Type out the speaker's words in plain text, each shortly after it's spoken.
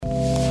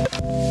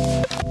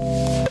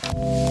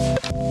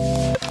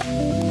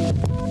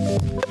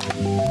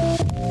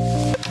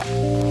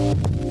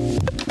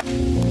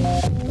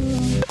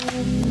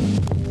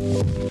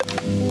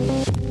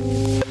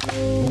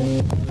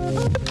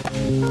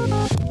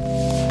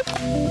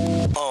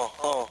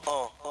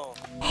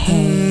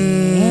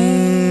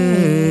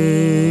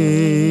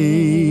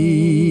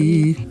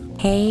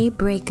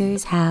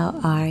Breakers, how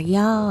are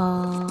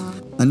y'all?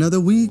 Another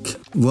week.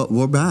 Well,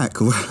 we're back.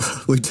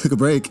 We took a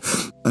break,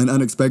 an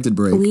unexpected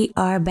break. We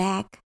are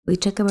back. We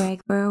took a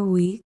break for a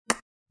week,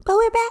 but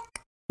we're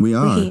back. We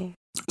are. We're here.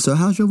 So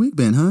how's your week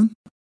been, hun?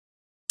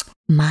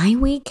 My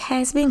week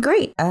has been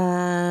great.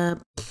 The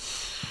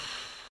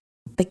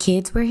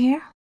kids were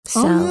here.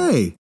 So, Oh,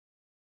 yay.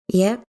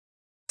 Yep.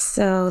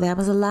 So that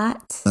was a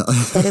lot,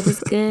 but it was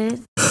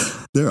good.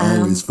 They're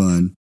always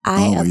fun.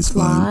 I Always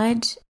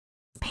applaud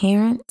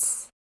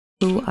parents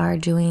who are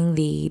doing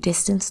the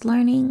distance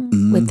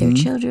learning with their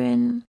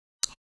children.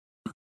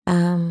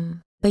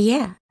 But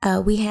yeah,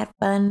 we had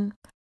fun.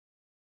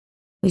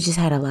 We just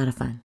had a lot of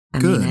fun.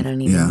 Good.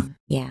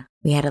 Yeah,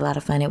 we had a lot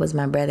of fun. It was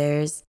my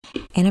brother's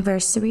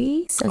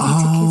anniversary, so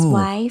he took his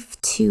wife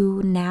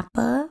to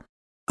Napa.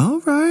 All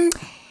right.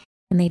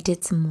 And they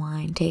did some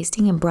wine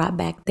tasting and brought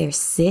back their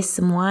sis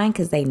some wine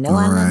because they know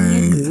I love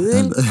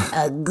me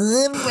a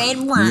good red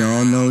wine. We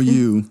all know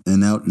you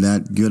and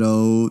that good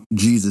old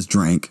Jesus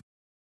drink.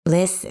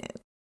 Listen,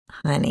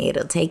 honey,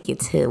 it'll take you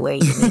to where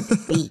you need to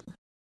be.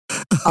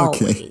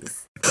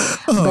 Always.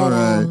 All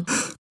right.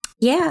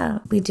 Yeah,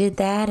 we did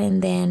that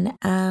and then,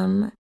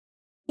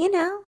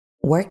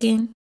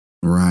 working.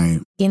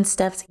 Right. Getting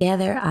stuff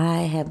together.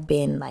 I have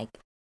been like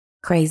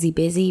crazy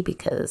busy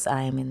because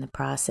I am in the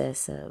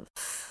process of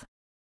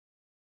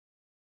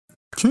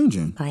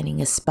changing,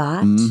 finding a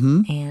spot.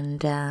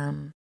 And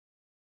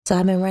so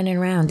I've been running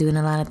around doing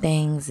a lot of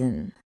things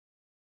and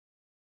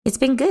it's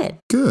been good.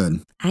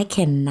 Good. I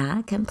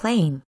cannot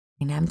complain.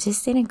 And I'm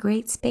just in a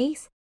great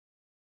space.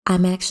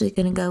 I'm actually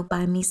going to go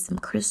buy me some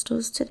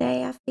crystals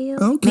today, I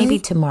feel. Okay. Maybe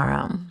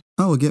tomorrow.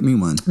 Oh, well, get me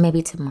one.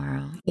 Maybe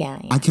tomorrow. Yeah.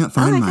 I can't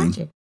find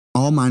mine.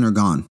 All mine are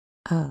gone.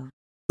 Oh.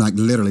 Like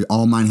literally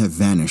all mine have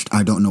vanished.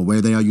 I don't know where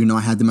they are. You know,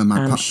 I had them in my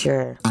pouch. I'm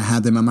sure. I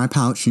had them in my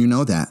pouch. You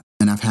know that.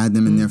 And I've had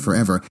them in there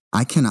forever.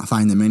 I cannot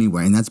find them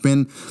anywhere. And that's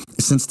been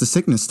since the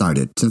sickness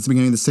started. Since the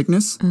beginning of the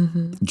sickness,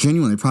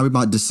 genuinely, probably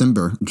about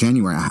December,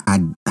 January, I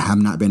have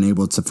not been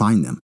able to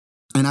find them.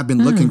 And I've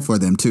been looking for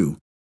them too.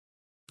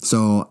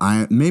 So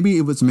maybe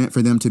it was meant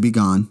for them to be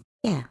gone.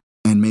 Yeah.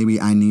 And maybe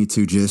I need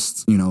to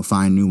just,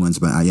 find new ones.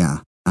 But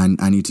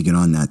I need to get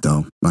on that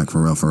though. Like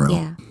for real.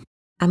 Yeah.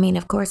 I mean,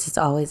 of course, it's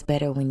always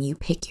better when you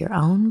pick your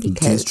own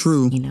because, it's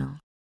true.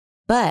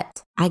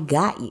 But I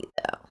got you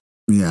though.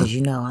 Yeah.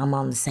 Because I'm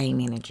on the same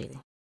energy.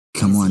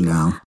 Come on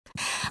now.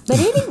 But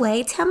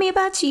anyway, tell me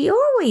about your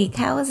week.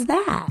 How was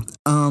that?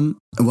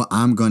 Well,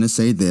 I'm going to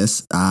say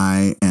this.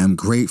 I am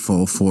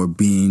grateful for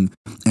being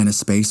in a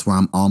space where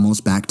I'm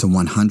almost back to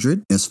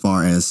 100 as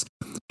far as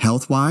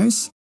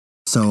health-wise.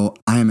 So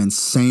I am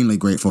insanely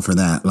grateful for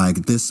that.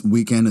 Like this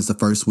weekend is the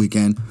first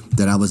weekend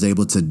that I was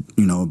able to,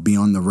 be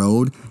on the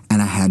road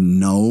and I had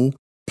no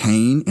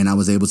pain and I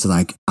was able to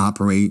like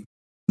operate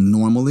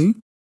normally.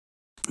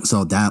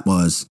 So that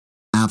was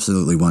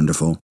absolutely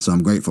wonderful. So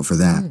I'm grateful for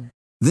that.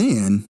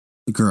 Then,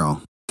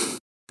 girl,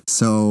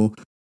 so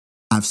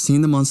I've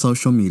seen them on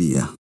social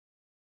media.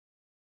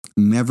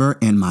 Never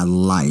in my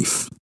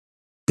life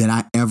did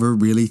I ever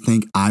really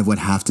think I would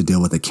have to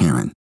deal with a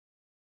Karen.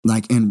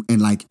 Like in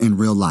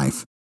real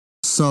life.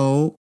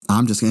 So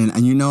I'm just and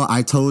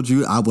I told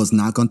you I was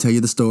not going to tell you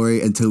the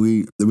story until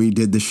we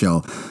did the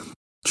show.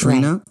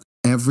 Trina,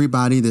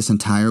 everybody this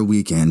entire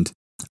weekend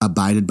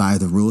abided by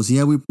the rules.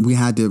 Yeah, we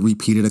had to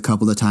repeat it a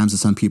couple of times to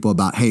some people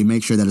about, hey,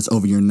 make sure that it's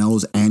over your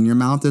nose and your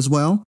mouth as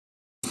well.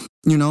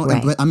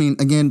 Right. But I mean,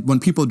 again, when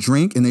people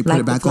drink and they put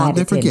it back on,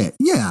 they forget.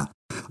 Yeah.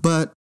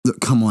 But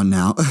come on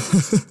now.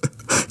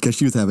 Because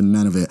she was having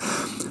none of it.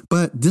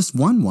 But this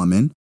one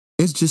woman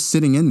is just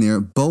sitting in there,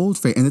 bold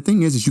face. And the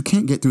thing is you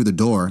can't get through the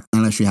door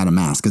unless you had a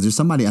mask because there's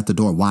somebody at the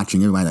door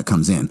watching everybody that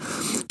comes in.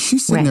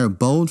 She's sitting there,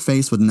 bold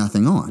face with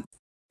nothing on.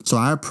 So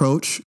I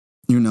approach,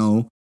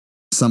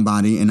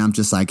 somebody and I'm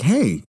just like,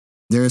 hey,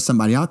 there is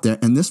somebody out there.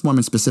 And this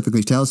woman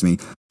specifically tells me,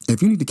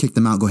 if you need to kick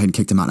them out, go ahead and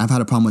kick them out. I've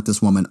had a problem with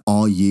this woman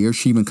all year.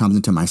 She even comes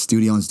into my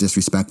studio and is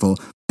disrespectful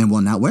and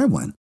will not wear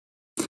one.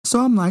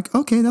 So I'm like,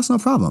 okay, that's no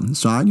problem.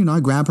 So I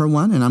grab her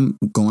one and I'm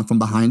going from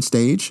behind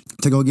stage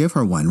to go give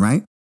her one,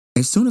 right?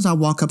 As soon as I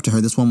walk up to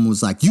her, this woman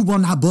was like, you will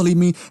not bully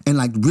me, and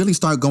like really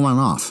start going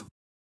off.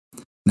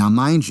 Now,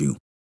 mind you,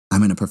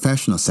 I'm in a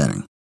professional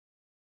setting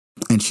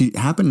and she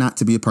happened not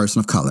to be a person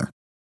of color.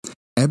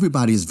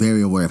 Everybody is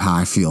very aware of how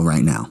I feel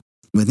right now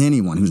with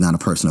anyone who's not a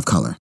person of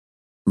color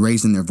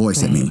raising their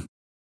voice at me.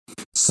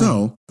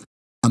 So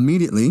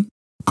immediately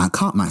I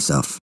caught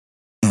myself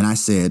and I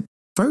said,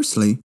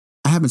 firstly,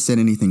 I haven't said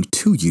anything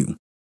to you.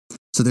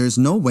 So there's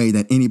no way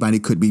that anybody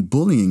could be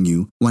bullying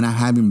you when I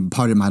haven't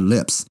parted my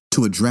lips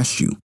to address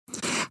you.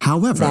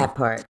 However, that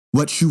part.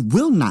 What you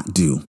will not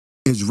do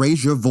is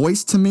raise your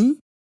voice to me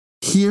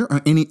here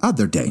or any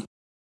other day.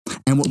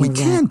 And what we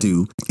can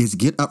do is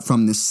get up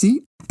from this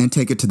seat and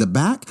take it to the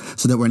back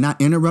so that we're not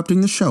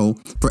interrupting the show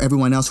for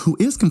everyone else who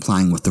is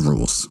complying with the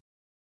rules.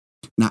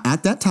 Now,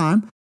 at that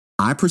time,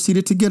 I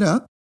proceeded to get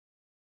up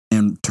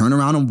and turn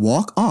around and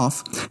walk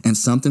off. And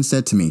something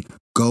said to me,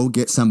 go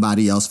get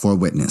somebody else for a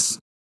witness.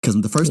 Because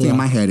the first thing in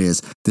my head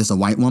is, there's a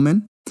white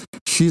woman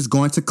she's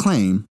going to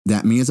claim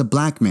that me as a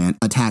black man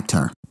attacked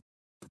her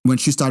when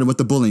she started with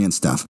the bullying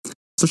stuff.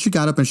 So she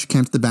got up and she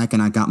came to the back,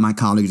 and I got my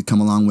colleague to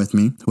come along with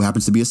me, who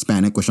happens to be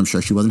Hispanic, which I'm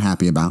sure she wasn't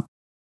happy about.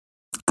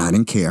 I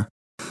didn't care.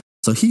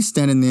 So he's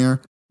standing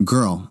there.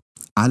 Girl,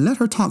 I let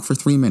her talk for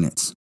 3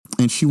 minutes.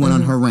 And she went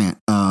on her rant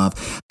of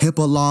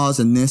HIPAA laws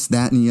and this,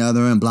 that, and the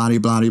other, and blah,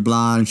 blah,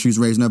 blah. And she was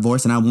raising her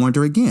voice. And I warned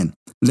her again,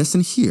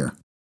 listen here.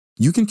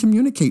 You can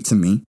communicate to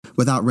me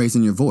without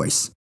raising your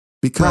voice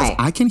because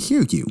I can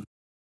hear you.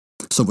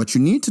 So what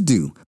you need to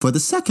do for the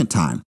second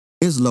time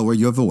is lower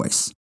your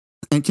voice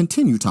and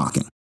continue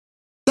talking.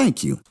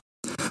 Thank you.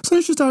 So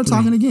then she started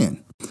talking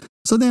again.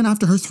 So then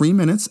after her 3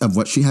 minutes of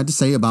what she had to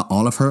say about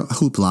all of her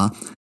hoopla,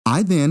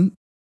 I then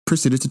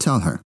proceeded to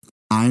tell her,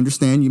 I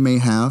understand you may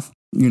have,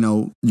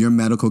 your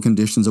medical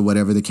conditions or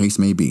whatever the case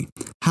may be.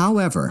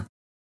 However,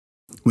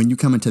 when you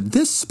come into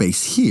this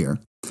space here,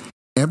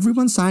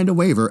 everyone signed a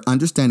waiver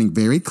understanding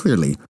very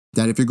clearly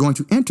that if you're going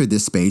to enter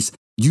this space,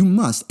 you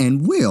must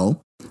and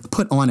will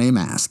put on a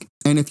mask.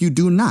 And if you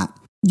do not,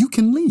 you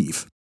can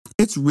leave.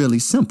 It's really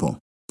simple.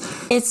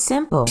 It's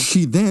simple.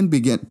 She then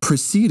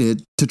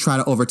proceeded to try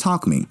to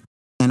overtalk me.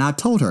 And I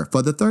told her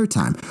for the third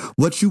time,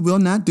 what you will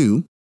not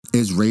do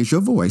is raise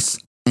your voice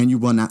and you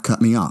will not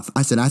cut me off.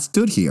 I said, I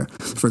stood here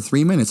for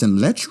 3 minutes and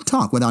let you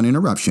talk without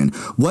interruption.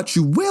 What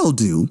you will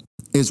do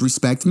is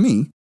respect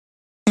me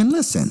and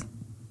listen.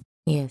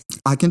 Yes.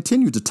 I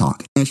continued to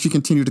talk and she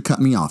continued to cut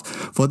me off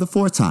for the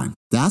fourth time.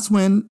 That's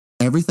when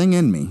everything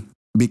in me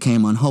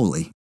became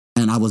unholy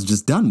and I was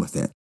just done with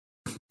it.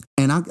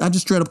 And I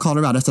just straight up called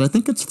her out. I said, I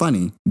think it's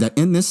funny that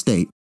in this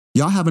state,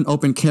 y'all have an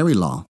open carry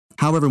law.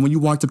 However, when you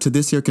walked up to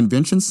this here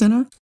convention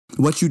center,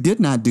 what you did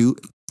not do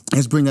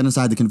is bring that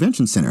inside the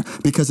convention center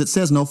because it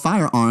says no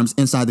firearms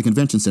inside the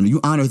convention center. You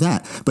honor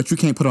that, but you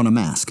can't put on a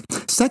mask.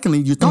 Secondly,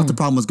 you thought the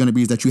problem was going to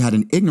be that you had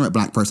an ignorant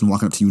black person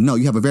walking up to you. No,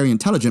 you have a very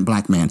intelligent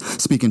black man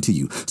speaking to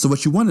you. So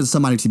what you wanted is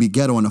somebody to be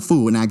ghetto and a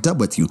fool and act up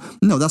with you.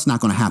 No, that's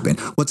not going to happen.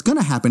 What's going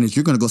to happen is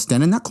you're going to go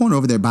stand in that corner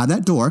over there by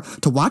that door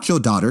to watch your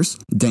daughters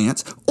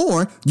dance,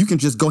 or you can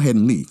just go ahead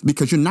and leave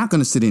because you're not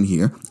going to sit in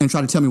here and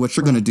try to tell me what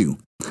you're going to do.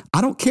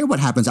 I don't care what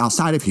happens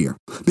outside of here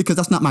because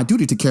that's not my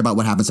duty to care about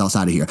what happens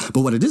outside of here.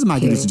 But what it is my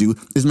duty to do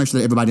is make sure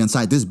that everybody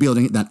inside this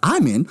building that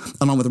I'm in,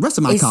 along with the rest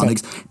of my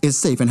colleagues, is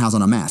safe and has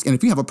on a mask. And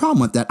if you have a problem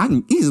with that, I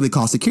can easily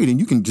call security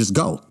and you can just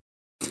go.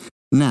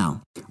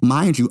 Now,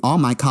 mind you, all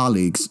my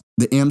colleagues,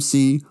 the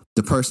MC,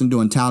 the person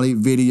doing tally,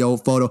 video,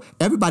 photo,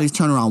 everybody's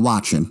turning around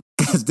watching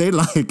because they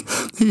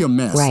he a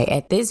mess. Right,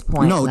 at this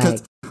point. No,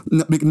 because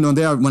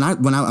when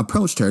I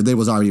approached her, they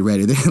was already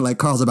ready. They're like,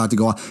 Carl's about to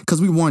go off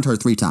because we warned her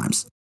 3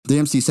 times. The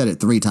MC said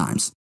it 3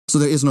 times. So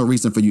there is no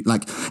reason for you.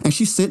 And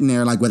she's sitting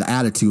there with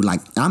attitude,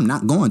 I'm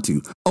not going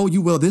to. Oh,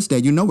 you will this day.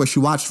 You know where she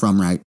watched from,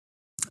 right?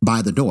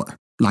 By the door.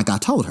 Like I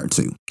told her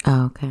to.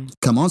 Oh, okay.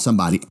 Come on,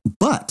 somebody.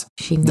 But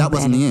that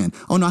wasn't the end.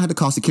 Oh, no, I had to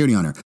call security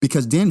on her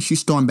because then she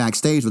stormed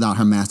backstage without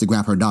her mask to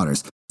grab her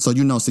daughters. So,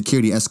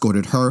 security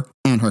escorted her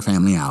and her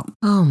family out.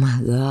 Oh,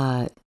 my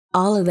God.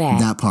 All of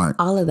that. That part.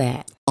 All of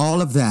that. All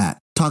of that.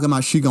 Talking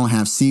about she going to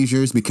have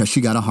seizures because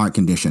she got a heart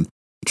condition.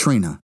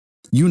 Trina,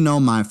 you know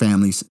my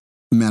family's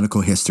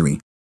medical history.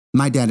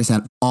 My dad has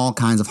had all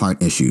kinds of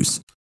heart issues.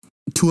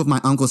 2 of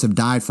my uncles have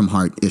died from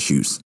heart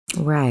issues.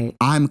 Right.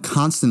 I'm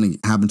constantly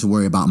having to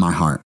worry about my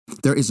heart.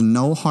 There is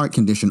no heart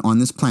condition on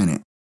this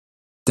planet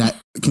that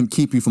can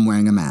keep you from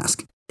wearing a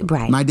mask.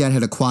 Right. My dad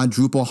had a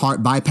quadruple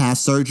heart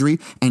bypass surgery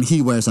and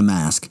he wears a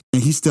mask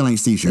and he still ain't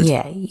seizures.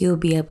 Yeah, you'll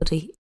be able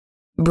to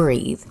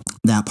breathe.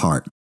 That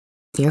part.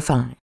 You're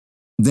fine.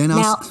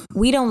 Now,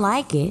 we don't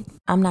like it.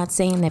 I'm not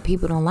saying that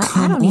people don't like it.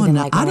 I don't even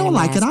like it. I don't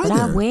like it either. But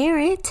I wear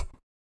it.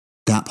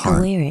 That part.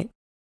 I wear it.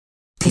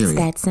 Period. It's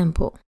that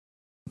simple.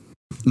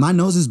 My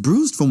nose is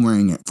bruised from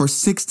wearing it for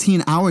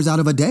 16 hours out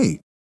of a day.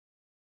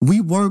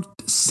 We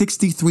worked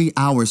 63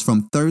 hours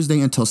from Thursday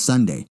until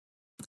Sunday.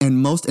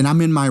 And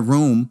I'm in my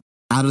room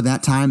out of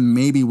that time,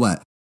 maybe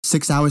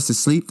 6 hours to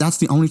sleep? That's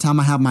the only time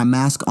I have my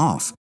mask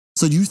off.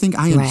 So do you think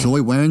I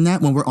enjoy wearing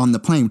that when we're on the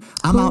plane?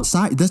 I'm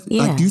outside. Do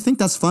you think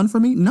that's fun for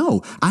me?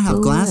 No. I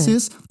have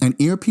glasses, an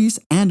earpiece,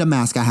 and a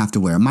mask I have to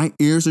wear. My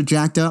ears are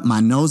jacked up. My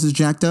nose is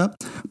jacked up.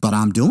 But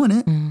I'm doing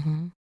it.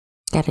 Mm-hmm.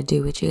 Got to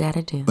do what you got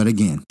to do. But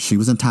again, she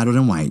was entitled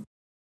and white.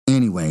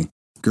 Anyway,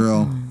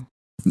 girl,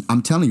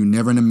 I'm telling you,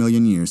 never in a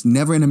million years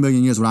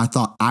would I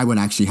thought I would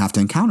actually have to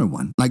encounter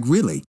one.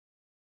 Really.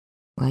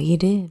 Well, you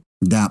did.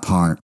 That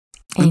part.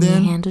 And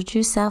then, you handled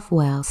yourself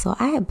well. So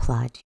I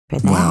applaud you for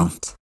that. Well,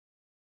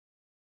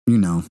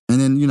 and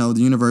then,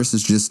 the universe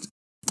is just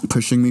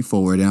pushing me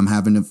forward and I'm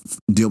having to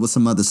deal with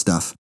some other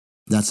stuff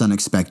that's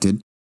unexpected.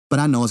 But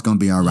I know it's going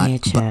to be all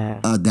right.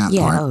 That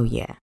part. Oh,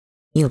 yeah.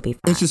 You'll be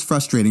fine. It's just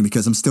frustrating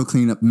because I'm still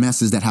cleaning up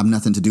messes that have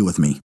nothing to do with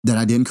me, that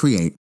I didn't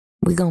create.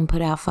 We're going to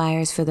put out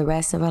fires for the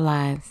rest of our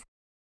lives.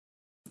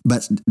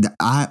 But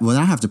I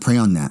have to pray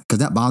on that because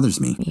that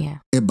bothers me. Yeah.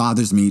 It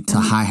bothers me to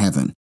high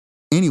heaven.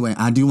 Anyway,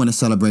 I do want to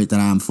celebrate that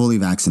I am fully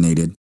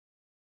vaccinated.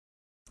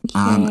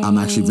 I'm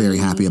actually very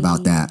happy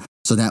about that.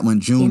 So that when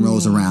June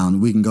rolls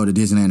around, we can go to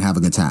Disneyland and have a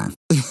good time.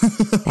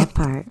 That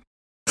part.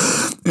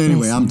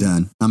 Anyway, I'm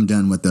done. I'm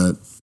done with the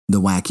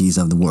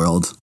wackies of the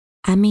world.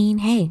 I mean,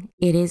 hey,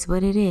 it is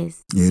what it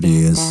is. It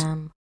is.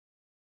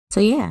 So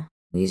yeah,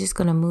 we're just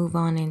gonna move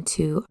on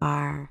into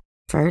our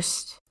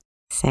first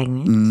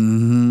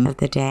segment of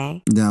the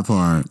day. That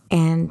part.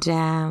 And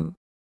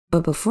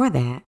but before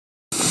that,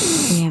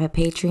 we have a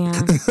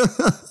Patreon.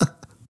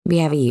 We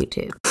have a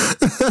YouTube.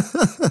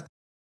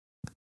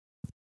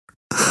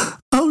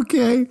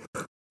 Okay.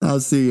 I'll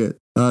see it.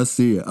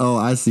 Oh,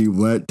 I see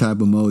what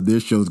type of mode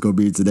this show's going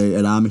to be today,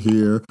 and I'm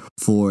here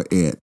for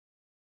it.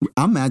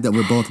 I'm mad that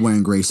we're both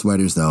wearing gray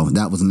sweaters, though.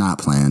 That was not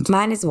planned.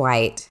 Mine is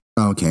white.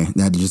 Okay.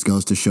 That just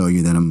goes to show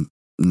you that I'm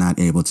not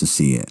able to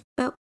see it.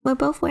 But we're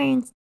both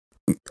wearing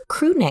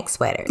crew neck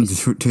sweaters.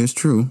 It's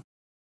true.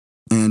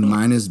 And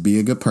mine is be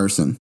a good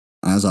person,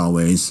 as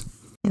always.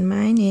 And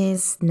mine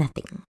is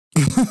nothing.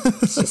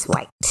 It's just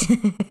white.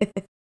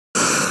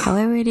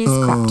 However, it is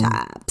crop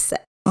tops.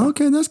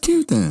 Okay, that's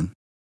cute then.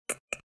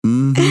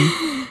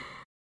 Mm-hmm.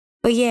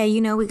 But yeah,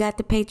 we got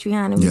the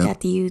Patreon and we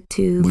got the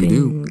YouTube. We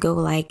do. Go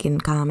like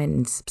and comment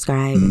and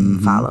subscribe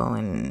and follow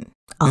and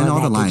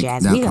all the like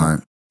jazz. That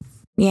part.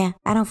 Yeah,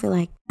 I don't feel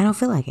like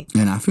it.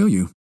 And I feel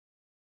you.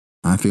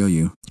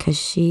 Because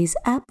she's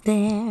up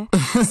there.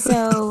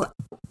 So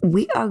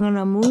we are going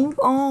to move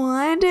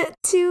on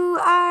to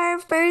our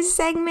first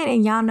segment.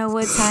 And y'all know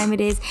what time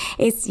it is.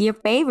 It's your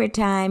favorite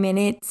time. And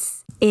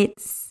it's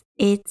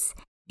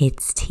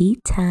tea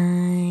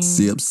time.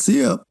 Sip,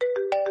 sip.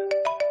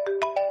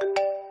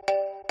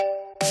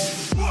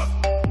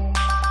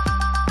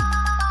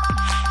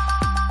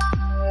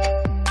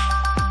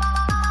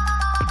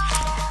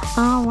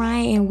 All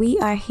right, and we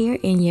are here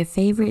in your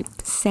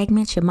favorite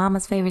segment, your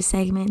mama's favorite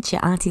segment,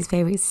 your auntie's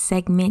favorite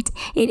segment.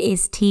 It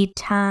is tea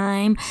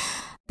time,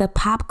 the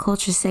pop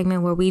culture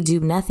segment where we do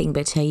nothing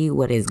but tell you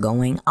what is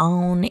going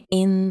on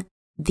in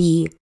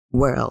the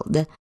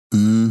world.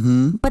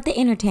 Mm-hmm. But the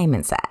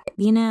entertainment side,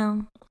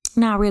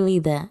 not really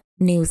the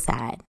news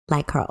side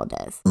like Carl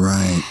does.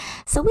 Right.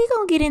 So we're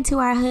going to get into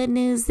our hood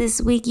news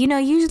this week.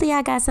 Usually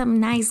I got something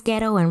nice,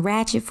 ghetto, and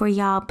ratchet for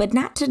y'all, but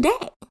not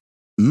today.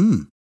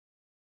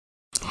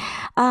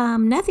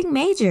 Nothing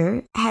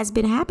major has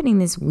been happening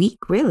this week,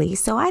 really.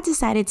 So I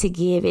decided to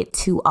give it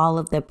to all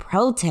of the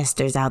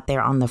protesters out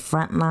there on the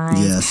front line.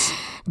 Yes.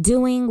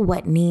 Doing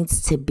what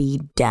needs to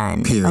be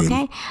done. Period.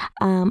 Okay.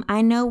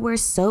 I know we're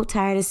so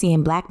tired of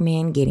seeing black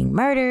men getting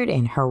murdered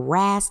and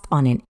harassed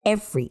on an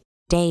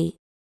everyday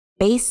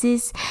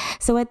basis.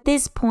 So at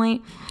this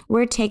point,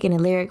 we're taking a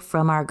lyric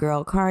from our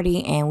girl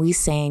Cardi and we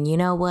saying, you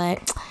know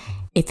what?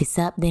 If it's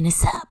up, then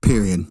it's up.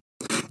 Period.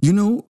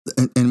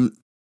 And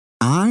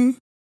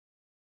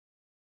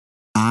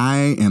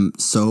I am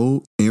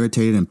so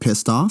irritated and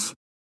pissed off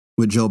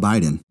with Joe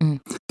Biden.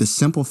 The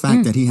simple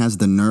fact that he has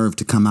the nerve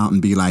to come out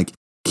and be like,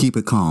 keep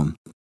it calm.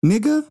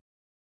 Nigga,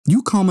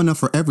 you calm enough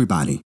for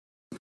everybody.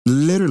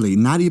 Literally,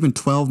 not even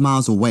 12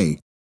 miles away,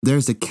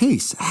 there's a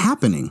case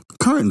happening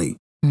currently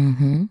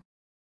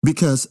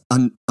because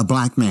a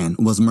black man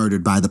was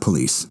murdered by the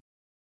police.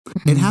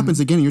 It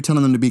happens again and you're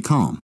telling them to be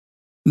calm.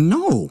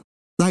 No.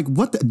 Like,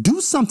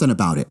 do something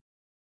about it.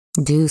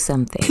 Do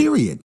something.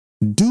 Period.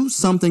 Do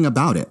something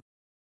about it.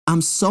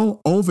 I'm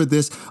so over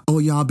this, oh,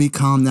 y'all be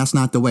calm, that's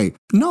not the way.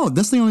 No,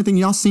 that's the only thing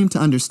y'all seem to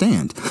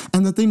understand.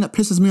 And the thing that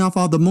pisses me off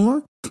all the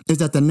more is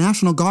that the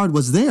National Guard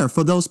was there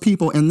for those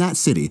people in that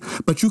city.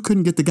 But you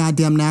couldn't get the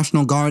goddamn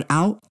National Guard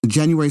out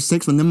January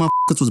 6th when them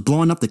motherfuckers was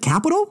blowing up the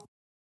Capitol?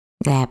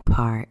 That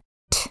part.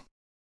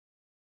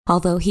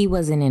 Although he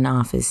wasn't in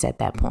office at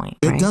that point,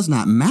 right? It does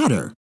not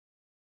matter.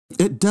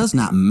 It does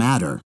not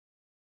matter.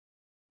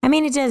 I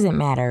mean, it doesn't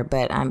matter,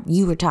 but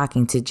you were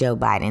talking to Joe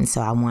Biden,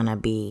 so I want to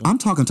be... I'm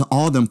talking to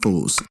all them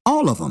fools.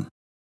 All of them.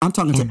 I'm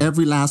talking to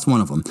every last one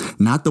of them.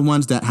 Not the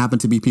ones that happen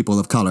to be people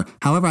of color.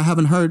 However, I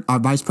haven't heard our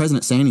vice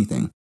president say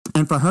anything.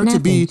 And for her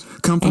to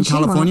come from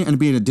California and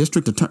be a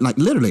district attorney, like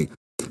literally,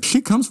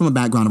 she comes from a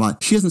background of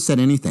she hasn't said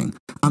anything.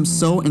 I'm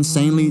so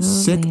insanely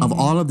sick of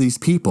all of these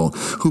people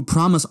who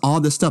promise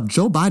all this stuff.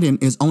 Joe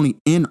Biden is only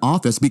in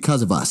office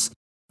because of us.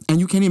 And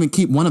you can't even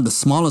keep one of the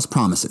smallest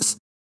promises.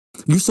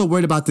 You're so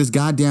worried about this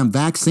goddamn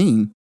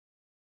vaccine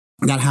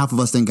that half of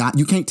us then got.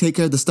 You can't take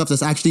care of the stuff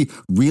that's actually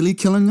really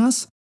killing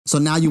us. So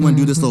now you want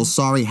to do this little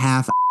sorry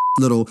half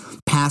little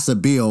pass a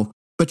bill,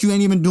 but you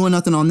ain't even doing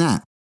nothing on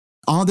that.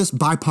 All this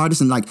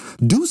bipartisan,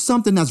 do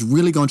something that's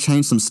really going to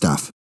change some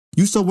stuff.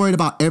 You so worried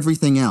about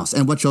everything else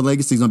and what your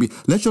legacy is going to be.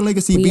 Let your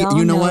legacy be,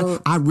 you know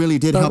what? I really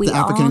did help the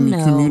African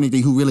community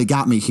who really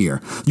got me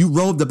here. You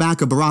rode the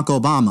back of Barack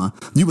Obama.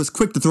 You was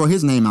quick to throw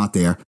his name out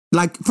there.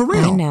 For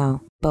real. I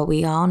know, but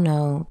we all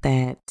know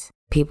that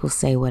people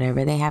say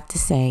whatever they have to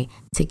say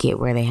to get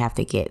where they have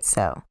to get,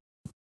 so.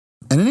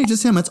 And it ain't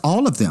just him, it's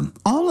all of them.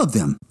 All of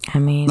them. I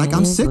mean,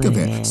 I'm sick of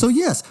it. So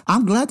yes,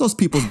 I'm glad those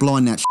people's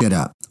blowing that shit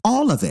up.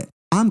 All of it.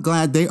 I'm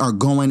glad they are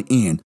going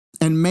in.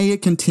 And may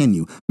it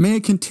continue. May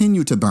it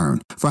continue to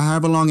burn for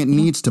however long it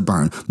needs to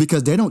burn.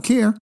 Because they don't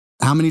care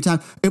how many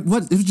times. It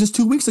was just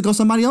 2 weeks ago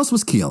somebody else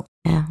was killed.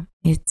 Yeah,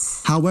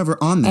 it's. However,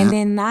 on that. And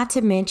then not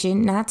to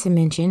mention,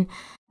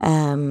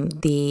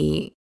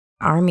 the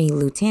Army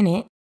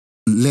lieutenant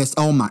list.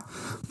 Oh my,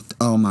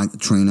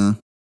 Trina.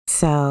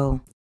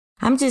 So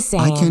I'm just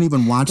saying. I can't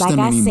even watch them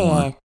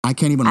anymore. I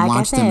can't even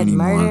watch them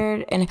anymore.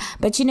 Murdered,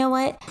 but you know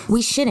what?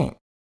 We shouldn't.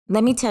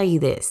 Let me tell you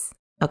this,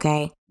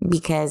 okay?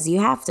 Because you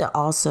have to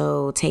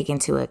also take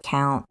into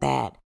account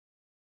that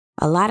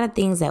a lot of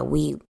things that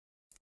we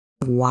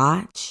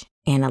watch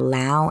and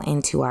allow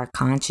into our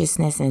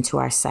consciousness, into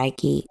our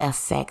psyche,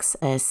 affects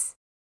us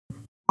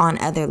on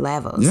other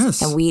levels.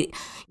 Yes. And we,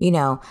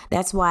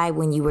 that's why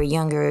when you were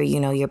younger,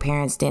 your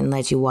parents didn't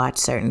let you watch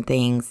certain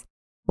things.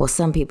 Well,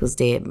 some people's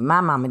did. My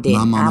mama didn't.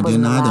 My mama I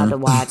wasn't didn't allowed either. to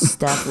watch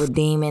stuff with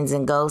demons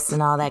and ghosts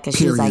and all that because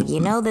she was like,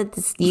 that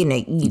this, you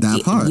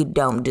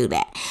don't do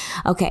that.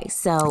 Okay,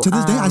 so to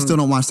this day, I still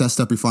don't watch that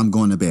stuff before I'm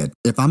going to bed.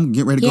 If I'm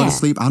getting ready to go to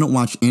sleep, I don't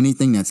watch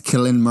anything that's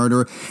killing,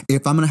 murder.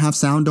 If I'm gonna have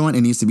sound on,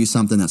 it needs to be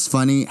something that's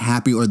funny,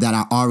 happy, or that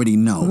I already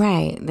know.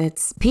 Right,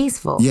 that's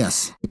peaceful.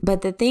 Yes.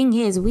 But the thing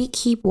is, we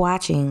keep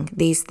watching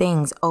these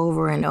things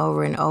over and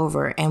over and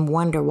over and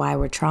wonder why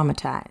we're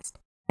traumatized.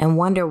 And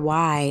wonder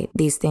why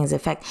these things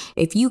affect.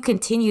 If you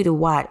continue to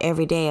watch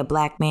every day a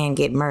black man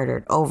get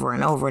murdered over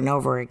and over and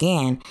over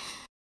again,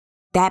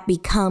 that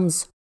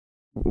becomes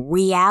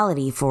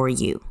reality for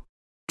you.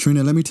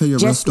 Trina, let me tell you a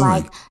real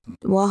story.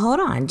 Hold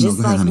on. Just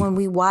like when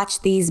we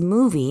watch these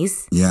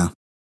movies. Yeah.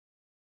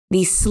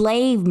 These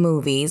slave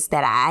movies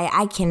that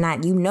I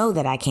cannot,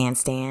 that I can't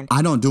stand.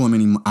 I don't do them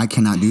anymore. I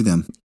cannot do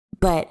them.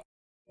 But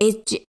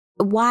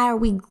why are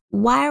we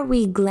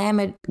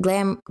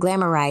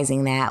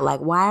glamorizing that? Like,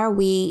 why?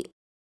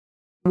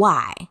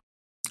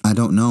 I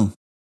don't know.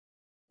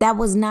 That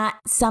was not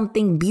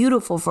something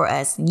beautiful for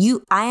us.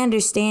 I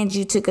understand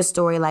you took a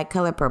story like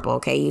Color Purple,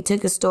 okay? You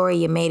took a story,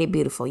 you made it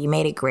beautiful, you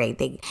made it great.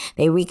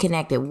 They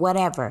reconnected,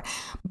 whatever.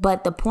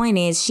 But the point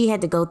is, she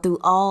had to go through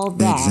all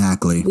that.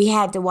 Exactly. We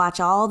had to watch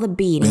all the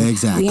beating.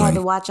 Exactly. We had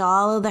to watch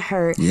all of the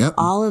hurt,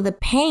 all of the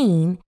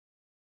pain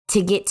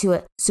to get to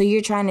it. So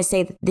you're trying to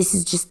say that this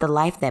is just the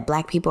life that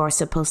black people are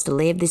supposed to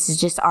live? This is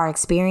just our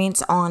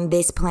experience on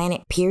this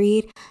planet,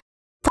 period?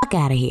 Fuck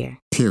out of here.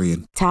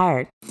 Period.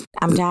 Tired.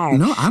 I'm tired.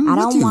 No, I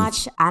don't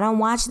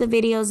watch the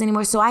videos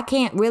anymore. So I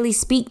can't really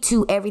speak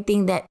to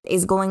everything that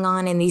is going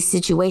on in these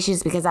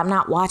situations because I'm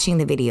not watching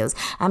the videos.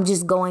 I'm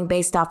just going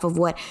based off of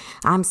what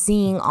I'm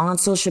seeing on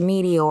social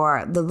media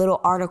or the little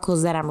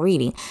articles that I'm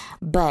reading.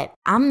 But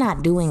I'm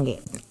not doing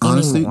it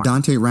honestly anymore.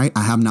 Dante, right?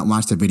 I have not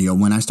watched the video.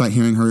 When I start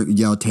hearing her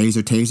yell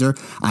taser, taser,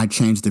 I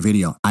change the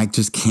video. I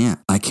just can't.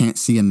 I can't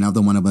see another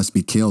one of us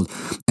be killed.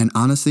 And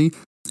honestly,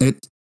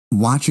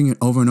 watching it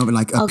over and over,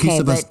 like a piece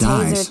of us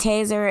dies.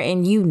 Taser,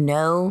 and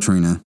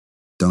Trina,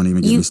 don't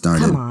even get me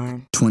started. Come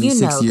on.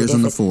 26 years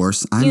on the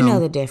force. I know. You know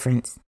the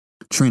difference.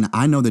 Trina,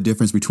 I know the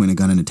difference between a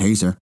gun and a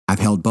taser. I've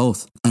held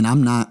both. And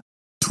I'm not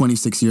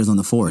 26 years on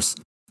the force.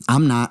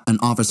 I'm not an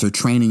officer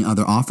training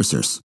other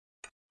officers.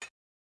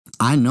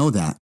 I know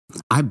that.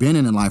 I've been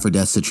in a life or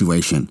death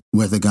situation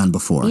with a gun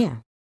before. Yeah.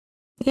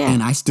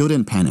 And I still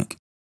didn't panic.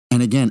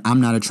 And again,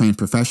 I'm not a trained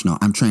professional.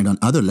 I'm trained on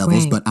other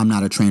levels, but I'm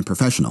not a trained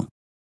professional.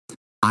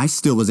 I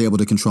still was able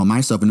to control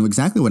myself and knew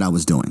exactly what I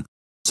was doing.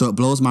 So it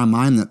blows my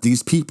mind that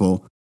these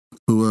people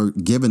who are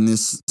given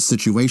this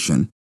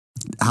situation,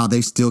 how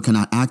they still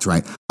cannot act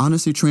right.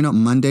 Honestly, Trina,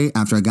 Monday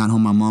after I got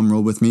home, my mom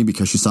rode with me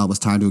because she saw I was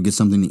tired to go get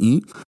something to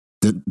eat.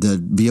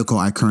 The vehicle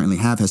I currently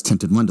have has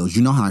tinted windows.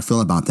 You know how I feel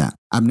about that.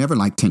 I've never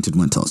liked tinted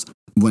windows.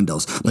 But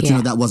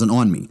that wasn't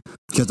on me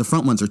because the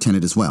front ones are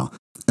tinted as well.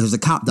 There's a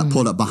cop that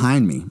pulled up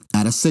behind me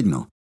at a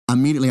signal.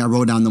 Immediately I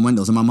rolled down the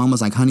windows and my mom was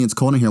like, honey, it's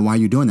cold in here. Why are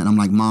you doing that? I'm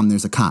like, Mom,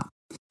 there's a cop.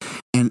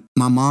 And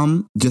my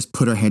mom just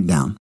put her head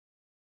down.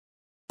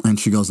 And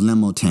she goes,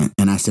 limo tent.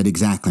 And I said,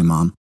 exactly,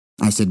 Mom.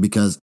 I said,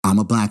 because I'm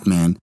a black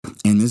man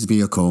in this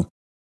vehicle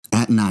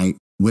at night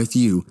with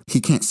you. He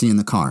can't see in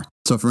the car.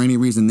 So for any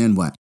reason, then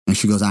what? And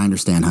she goes, I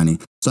understand, honey.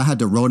 So I had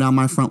to roll down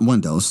my front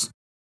windows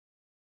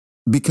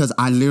because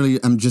I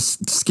literally am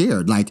just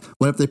scared. Like,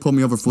 what if they pull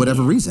me over for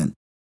whatever reason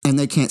and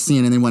they can't see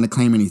it and they want to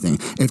claim anything?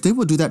 If they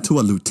would do that to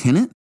a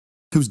lieutenant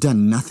who's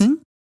done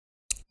nothing.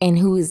 And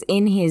who is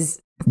in his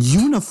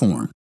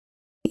uniform.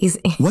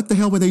 What the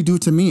hell would they do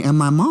to me and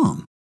my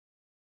mom?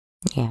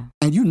 Yeah.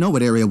 And you know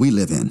what area we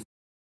live in.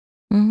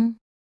 Mm-hmm.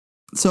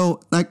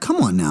 So, come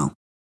on now.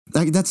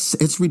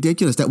 It's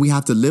ridiculous that we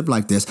have to live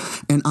like this.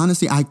 And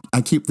honestly, I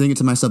keep thinking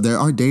to myself, there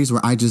are days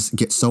where I just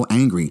get so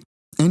angry.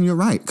 And you're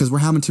right, because we're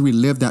having to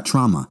relive that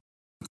trauma.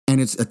 And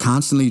it's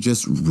constantly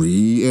just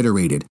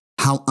reiterated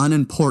how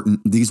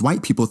unimportant these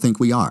white people think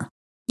we are.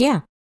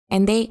 Yeah.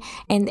 And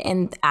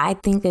and I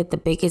think that the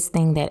biggest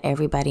thing that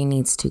everybody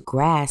needs to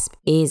grasp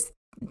is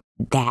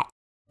that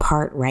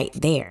part right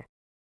there.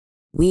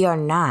 We are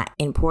not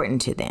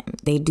important to them.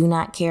 They do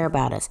not care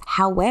about us.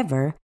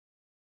 However,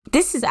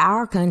 this is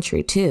our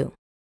country too.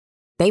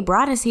 They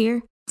brought us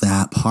here.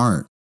 That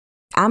part.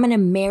 I'm an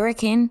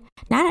American,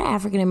 not an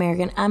African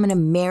American. I'm an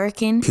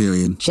American.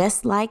 Period.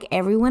 Just like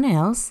everyone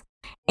else.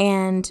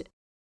 And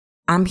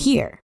I'm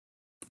here.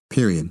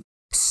 Period.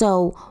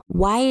 So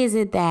why is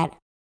it that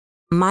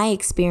my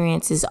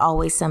experience is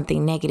always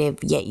something negative,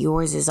 yet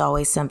yours is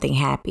always something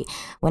happy.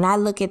 When I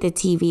look at the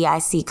TV, I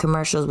see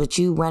commercials with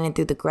you running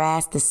through the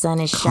grass, the sun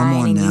is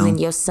shining, you in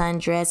your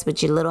sundress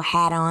with your little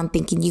hat on,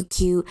 thinking you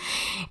cute,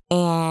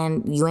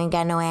 and you ain't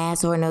got no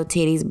ass or no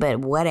titties, but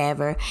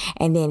whatever.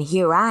 And then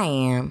here I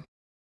am,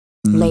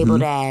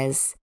 labeled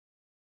as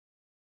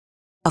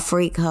a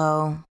freak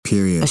hoe,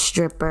 period, a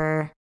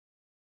stripper,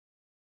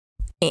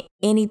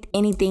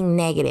 anything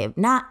negative,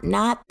 not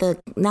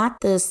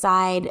the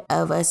side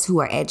of us who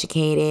are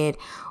educated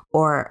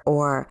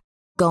or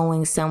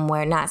going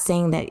somewhere. Not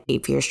saying that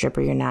if you're a stripper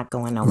you're not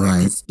going nowhere,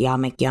 because y'all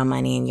make y'all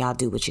money and y'all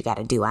do what you got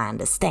to do. I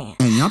understand,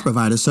 and y'all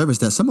provide a service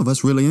that some of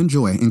us really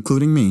enjoy,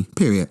 including me.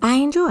 Period. I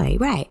enjoy,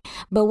 right?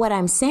 But what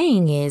I'm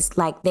saying is,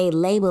 like, they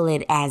label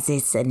it as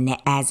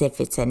as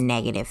if it's a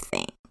negative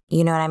thing.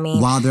 You know what I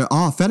mean? While they're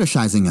all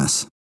fetishizing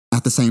us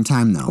at the same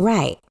time, though.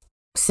 Right.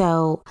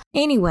 So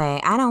anyway,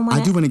 I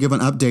do want to give an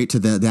update to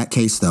that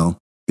case, though,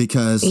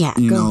 because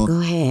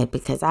go ahead,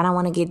 because I don't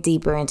want to get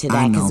deeper into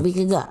that, because we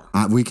could go.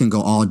 We can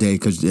go all day,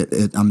 because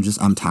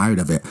I'm tired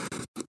of it.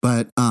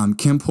 But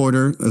Kim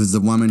Porter is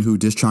the woman who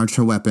discharged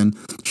her weapon.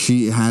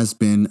 She has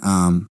been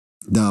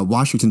the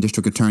Washington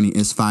District Attorney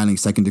is filing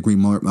second degree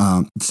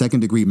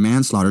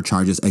manslaughter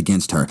charges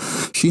against her.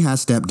 She has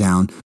stepped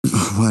down.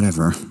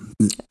 Whatever.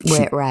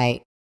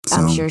 Right. So,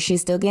 I'm sure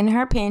she's still getting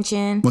her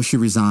pension. Well, she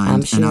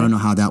resigned, and I don't know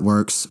how that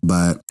works,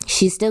 but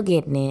she's still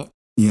getting it.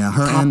 Yeah,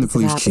 her and the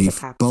police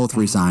chief both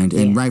resigned,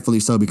 and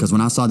rightfully so, because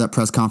when I saw that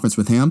press conference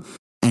with him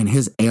and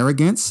his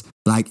arrogance,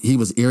 like, he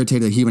was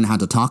irritated that he even had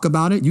to talk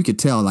about it. You could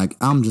tell, like,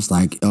 I'm just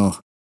like,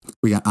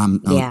 I'm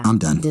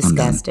done.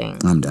 Disgusting.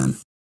 I'm done.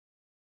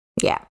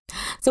 Yeah.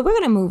 So we're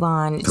going to move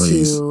on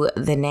to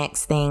the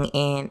next thing,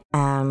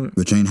 and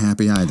which ain't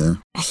happy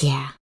either.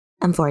 Yeah.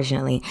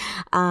 Unfortunately,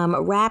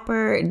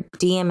 rapper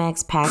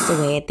DMX passed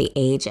away at the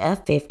age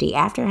of 50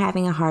 after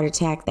having a heart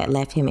attack that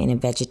left him in a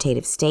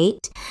vegetative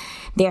state.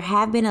 There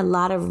have been a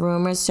lot of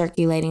rumors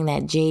circulating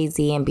that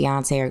Jay-Z and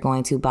Beyonce are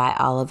going to buy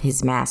all of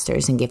his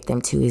masters and give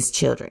them to his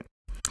children.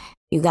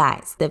 You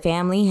guys, the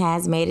family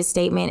has made a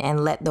statement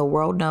and let the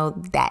world know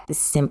that is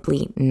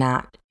simply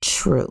not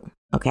true.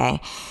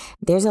 Okay,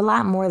 there's a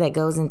lot more that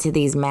goes into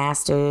these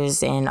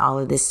masters and all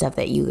of this stuff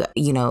that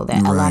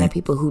that a lot of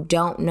people who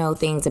don't know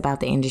things about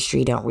the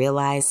industry don't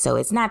realize. So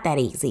it's not that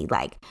easy,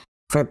 like,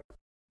 for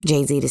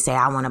Jay-Z to say,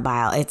 I want to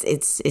buy all.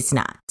 It's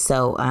not.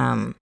 So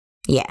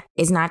yeah,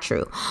 it's not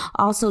true.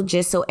 Also,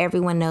 just so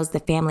everyone knows, the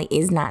family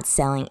is not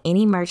selling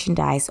any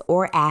merchandise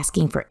or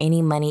asking for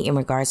any money in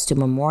regards to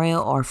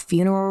memorial or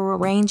funeral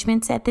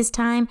arrangements at this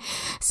time.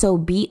 So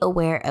be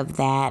aware of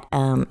that.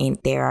 And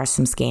there are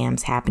some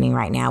scams happening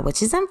right now,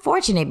 which is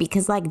unfortunate,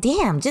 because, like,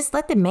 damn, just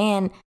let the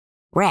man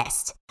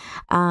rest.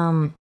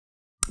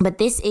 But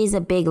this is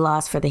a big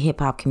loss for the hip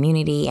hop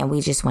community, and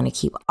we just want to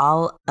keep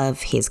all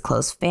of his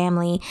close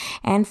family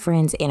and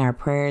friends in our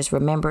prayers.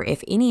 Remember,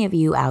 if any of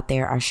you out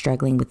there are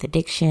struggling with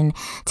addiction,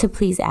 to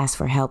please ask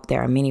for help.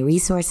 There are many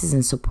resources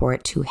and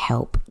support to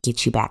help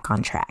get you back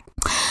on track.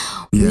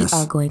 Yes. We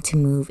are going to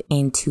move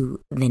into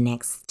the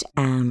next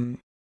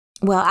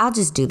well, I'll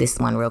just do this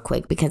one real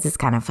quick because it's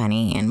kind of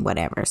funny and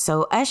whatever.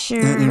 So Usher...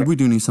 And we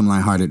do need some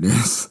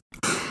lightheartedness.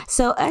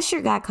 So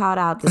Usher got called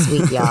out this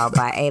week, y'all,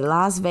 by a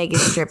Las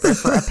Vegas stripper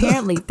for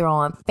apparently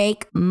throwing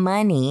fake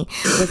money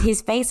with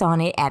his face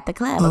on it at the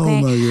club, okay?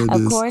 Oh my goodness.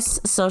 Of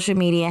course, social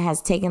media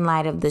has taken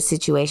light of the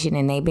situation,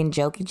 and they've been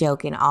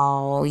joking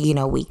all,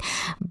 week.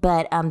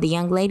 But the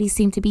young lady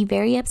seemed to be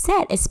very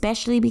upset,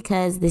 especially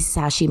because this is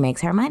how she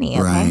makes her money,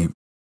 okay? Right.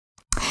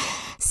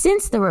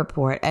 Since the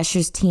report,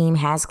 Usher's team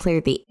has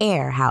cleared the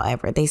air,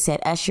 however. They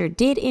said Usher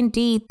did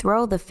indeed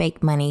throw the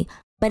fake money,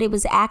 but it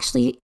was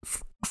actually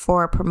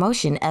for a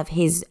promotion of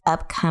his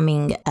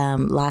upcoming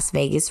Las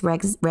Vegas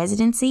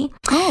residency.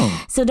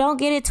 Oh. So don't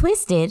get it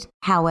twisted.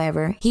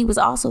 However, he was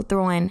also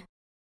throwing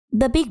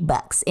the big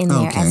bucks in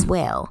there as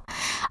well.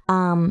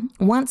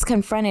 Once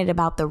confronted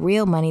about the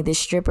real money, the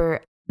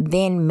stripper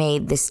then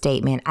made the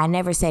statement, I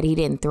never said he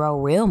didn't throw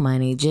real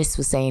money, just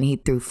was saying he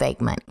threw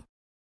fake money.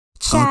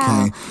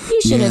 Child,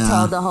 you should have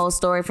told the whole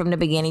story from the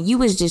beginning. You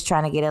was just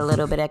trying to get a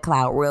little bit of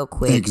clout real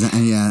quick.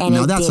 Exactly. Yeah. And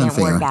it that's didn't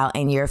unfair. work out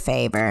in your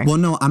favor. Well,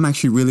 no, I'm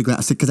actually really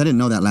glad, because I didn't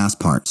know that last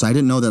part. So I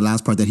didn't know that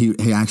last part that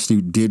he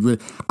actually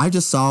did. I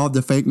just saw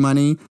the fake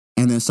money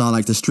and then saw,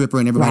 like, the stripper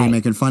and everybody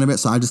making fun of it.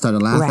 So I just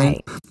started laughing.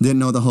 Right. Didn't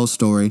know the whole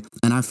story.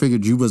 And I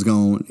figured you was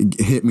going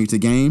to hit me to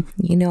game.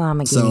 You know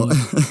I'm a game.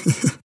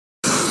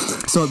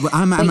 So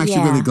I'm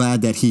actually really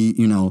glad that he,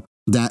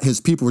 that his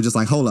people were just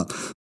like, hold up.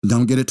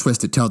 Don't get it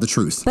twisted. Tell the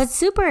truth. But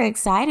super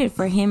excited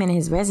for him and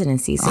his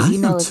residency. So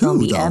it's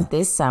going to be up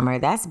this summer.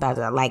 That's about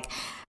to,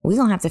 we're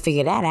going to have to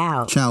figure that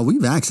out. Child, we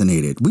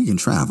vaccinated. We can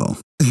travel.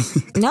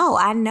 No,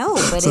 I know.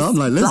 But so it's I'm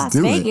like, let's Las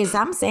do Vegas. It.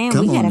 I'm saying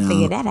we got to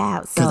figure that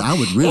out. Because I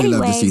would really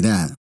love to see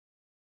that.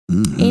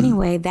 Mm-hmm.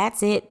 Anyway,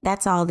 that's it.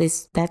 That's all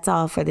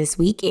for this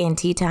week in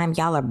Tea Time.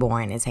 Y'all are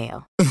boring as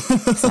hell.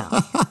 So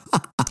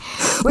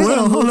we're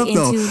going to move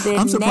into the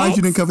I'm surprised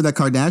you didn't cover that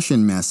Kardashian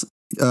mess.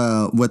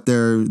 With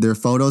their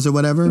photos or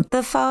whatever.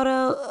 The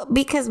photo,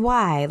 because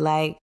why?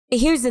 Like,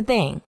 here's the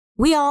thing.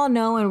 We all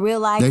know in real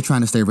life. They're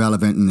trying to stay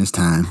relevant in this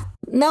time.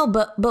 No,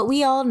 but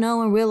we all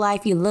know in real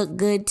life you look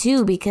good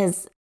too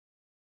because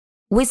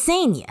we've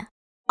seen you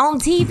on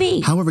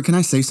TV. However, can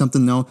I say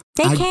something though?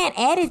 They can't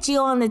edit you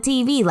on the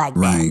TV like that.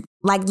 Right.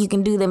 Like you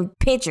can do them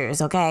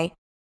pictures, okay?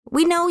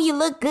 We know you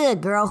look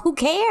good, girl. Who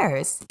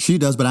cares? She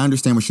does, but I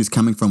understand where she's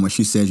coming from when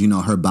she says,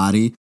 her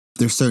body,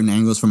 there's certain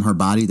angles from her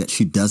body that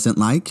she doesn't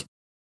like.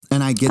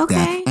 And I get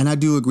that. And I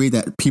do agree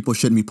that people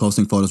shouldn't be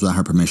posting photos without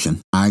her permission.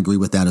 I agree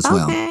with that as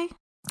well.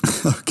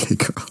 Okay,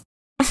 girl.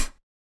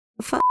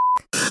 Fuck.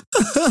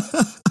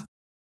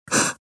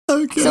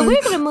 Okay. So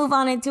we're going to move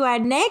on into our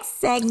next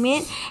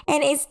segment,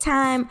 and it's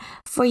time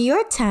for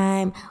your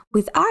time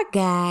with our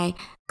guy,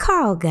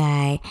 Carl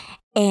Guy,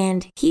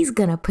 and he's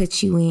going to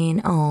put you in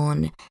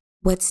on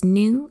what's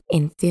new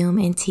in film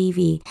and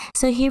TV.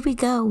 So here we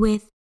go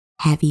with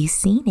Have You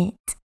Seen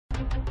It?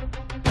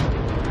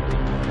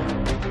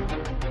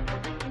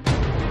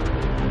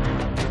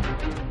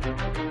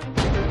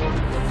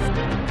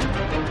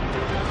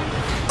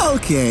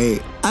 Okay,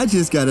 I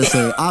just got to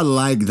say, I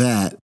like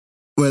that.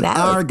 With that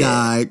our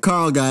guy, good.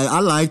 Carl Guy,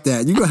 I like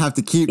that. You're going to have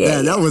to keep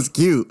that. That was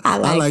cute. I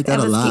like that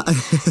a lot.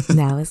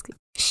 That was good.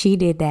 She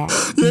did that.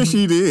 Yeah,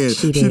 she did.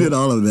 She did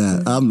all of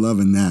that. I'm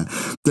loving that.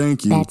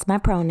 Thank you. That's my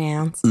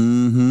pronouns.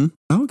 Mm-hmm.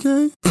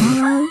 Okay.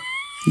 All right.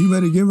 You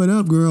better give it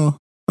up, girl.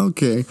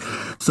 Okay.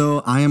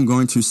 So I am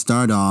going to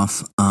start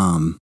off,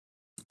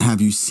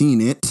 Have You Seen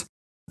It?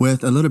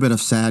 With a little bit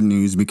of sad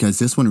news because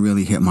this one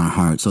really hit my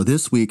heart. So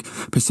this week,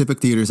 Pacific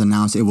Theaters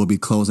announced it will be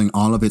closing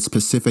all of its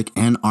Pacific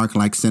and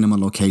ArcLight Cinema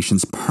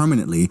locations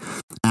permanently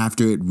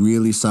after it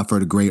really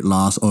suffered a great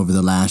loss over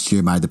the last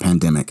year by the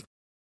pandemic.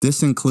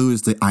 This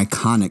includes the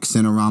iconic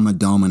Cinerama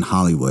Dome in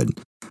Hollywood.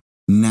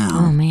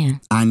 Now, oh,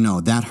 man. I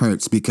know that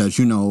hurts because,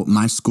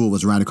 my school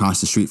was right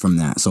across the street from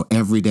that. So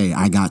every day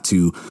I got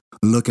to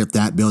look at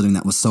that building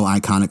that was so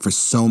iconic for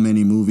so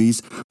many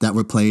movies that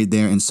were played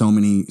there and so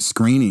many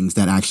screenings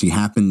that actually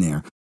happened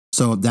there.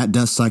 So that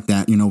does suck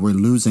that, we're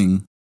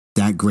losing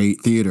that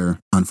great theater,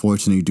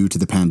 unfortunately, due to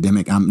the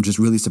pandemic. I'm just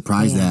really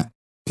surprised that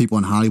people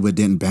in Hollywood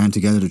didn't band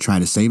together to try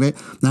to save it.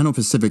 I know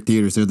Pacific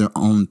Theaters, they're their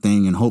own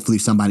thing, and hopefully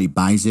somebody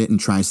buys it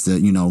and tries to,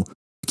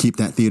 keep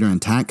that theater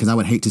intact, because I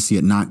would hate to see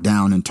it knocked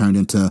down and turned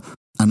into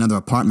another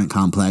apartment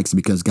complex,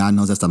 because God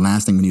knows that's the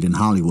last thing we need in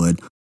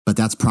Hollywood. But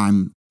that's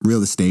prime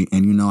real estate,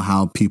 and you know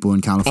how people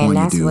in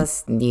California do.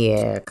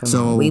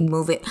 So we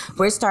move it.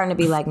 We're starting to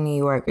be like New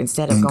York.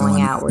 Instead of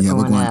going out, we're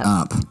going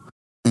up.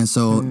 And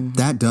so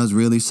that does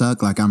really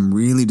suck. Like, I'm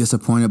really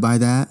disappointed by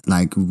that.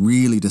 Like,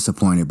 really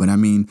disappointed. But I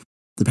mean,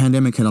 the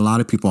pandemic hit a lot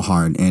of people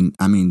hard, and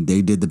I mean,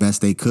 they did the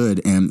best they could.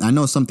 And I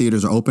know some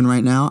theaters are open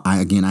right now.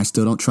 I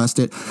still don't trust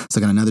it. So I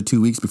got another 2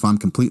 weeks before I'm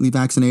completely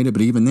vaccinated.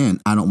 But even then,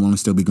 I don't want to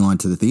still be going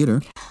to the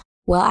theater.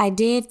 Well, I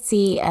did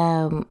see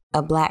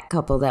a black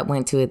couple that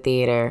went to a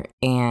theater,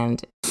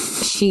 and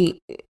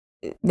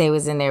they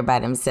was in there by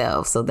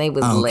themselves, so they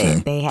was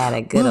lit. They had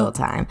a good old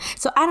time.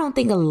 So I don't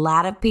think a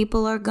lot of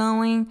people are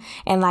going.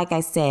 And like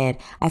I said,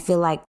 I feel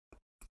like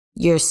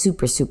you're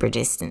super, super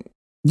distant.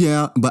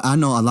 Yeah, but I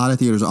know a lot of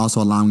theaters are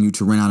also allowing you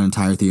to rent out an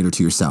entire theater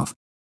to yourself.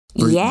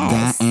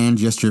 Yes. That and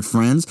just your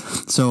friends.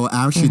 So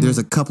actually, there's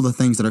a couple of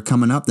things that are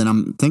coming up that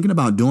I'm thinking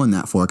about doing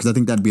that for, because I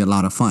think that'd be a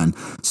lot of fun.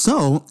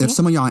 So if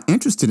some of y'all are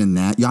interested in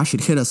that, y'all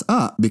should hit us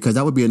up, because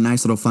that would be a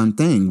nice little fun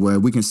thing where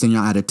we can send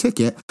y'all out a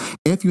ticket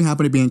if you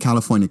happen to be in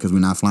California, because we're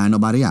not flying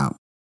nobody out.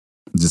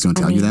 I'm just going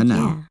to tell you that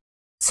now. Yeah.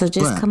 So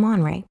just come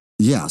on, Ray.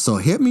 Yeah, so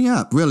hit me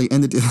up, really.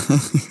 And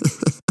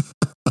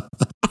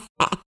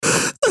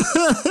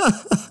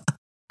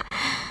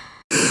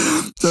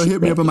So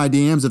hit me up on my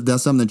DMs if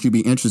that's something that you'd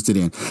be interested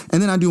in.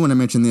 And then I do want to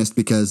mention this,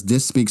 because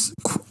this speaks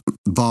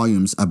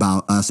volumes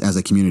about us as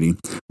a community.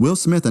 Will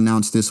Smith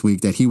announced this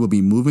week that he will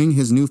be moving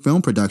his new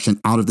film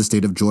production out of the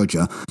state of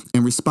Georgia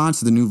in response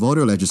to the new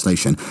voter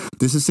legislation.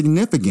 This is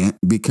significant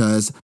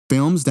because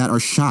films that are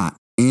shot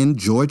in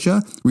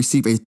Georgia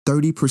receive a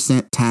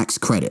 30% tax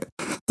credit.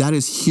 That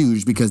is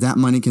huge, because that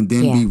money can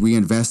then be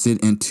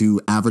reinvested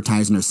into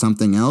advertising or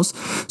something else.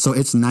 So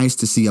it's nice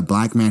to see a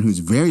black man who's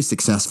very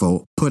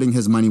successful putting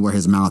his money where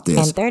his mouth is.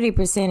 And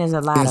 30% is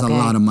a lot. It's a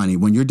lot of money.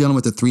 When you're dealing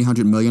with a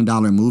 $300 million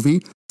movie,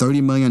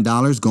 $30 million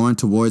going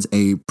towards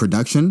a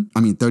production.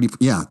 I mean, 30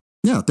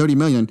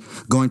 million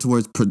going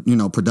towards,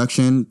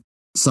 production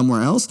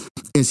somewhere else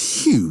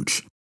is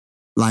huge.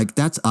 Like,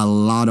 that's a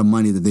lot of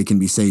money that they can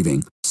be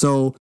saving.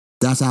 So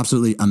that's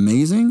absolutely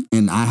amazing,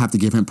 and I have to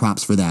give him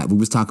props for that. We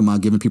was talking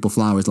about giving people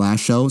flowers last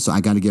show, so I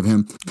got to give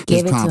him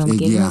his props. Give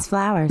him his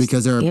flowers.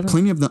 Because there are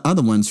plenty of the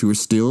other ones who are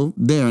still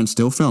there and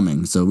still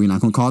filming, so we're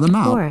not going to call them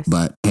out.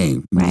 But hey,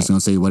 we're just going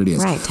to say what it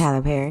is. Right,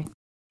 Tyler Perry.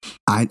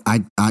 I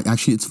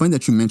actually, it's funny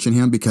that you mentioned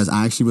him, because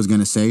I actually was going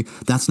to say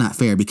that's not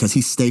fair, because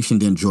he's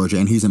stationed in Georgia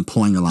and he's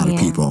employing a lot of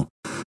people.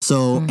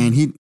 So, and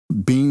he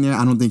being there,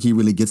 I don't think he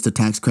really gets the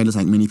tax credits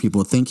like many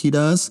people think he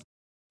does,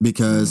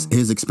 because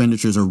his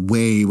expenditures are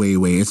way, way,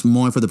 way. It's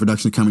more for the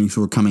production companies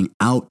who are coming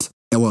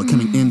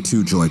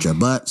into Georgia.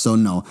 But so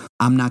no,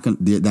 I'm not going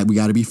to, that we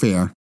got to be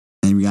fair,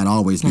 and we got to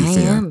always be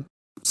fair.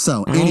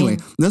 So anyway,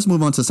 let's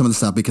move on to some of the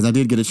stuff because I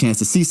did get a chance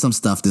to see some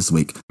stuff this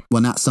week.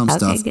 Well, not some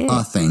stuff, good.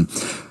 a thing.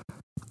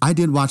 I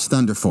did watch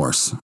Thunder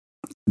Force.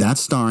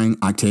 That's starring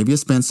Octavia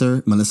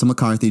Spencer, Melissa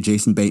McCarthy,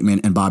 Jason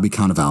Bateman, and Bobby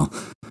Cannavale,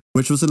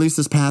 which was released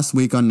this past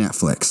week on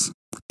Netflix.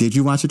 Did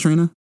you watch it,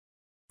 Trina?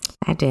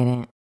 I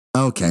didn't.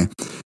 Okay.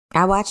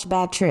 I watched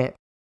Bad Trip.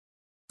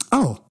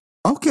 Oh,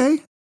 okay.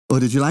 Well,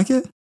 did you like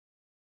it?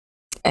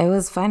 It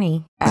was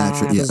funny. Bad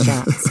Trip, I was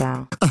drunk,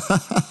 so.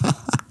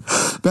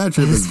 Bad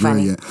Trip was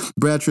brilliant.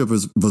 Bad Trip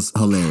was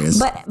hilarious.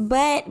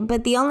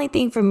 But the only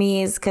thing for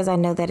me is because I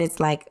know that it's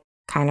like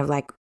kind of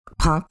like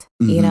punked,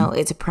 you know,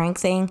 it's a prank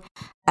thing.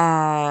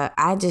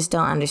 I just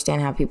don't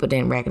understand how people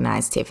didn't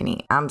recognize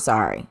Tiffany. I'm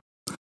sorry.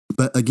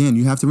 But again,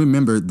 you have to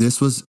remember this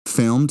was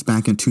filmed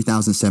back in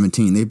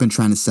 2017. They've been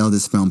trying to sell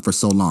this film for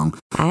so long.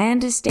 I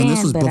understand. And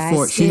this was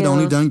before she had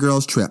only done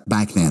Girls Trip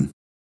back then.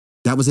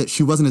 That was it.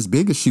 She wasn't as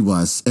big as she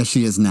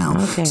is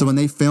now. Okay. So when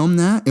they filmed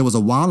that, it was a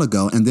while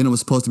ago, and then it was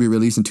supposed to be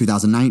released in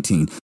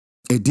 2019.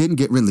 It didn't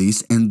get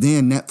released, and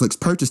then Netflix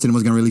purchased it and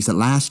was going to release it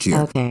last year.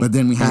 Okay. But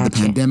then we had the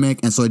pandemic,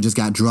 and so it just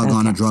got drug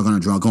on.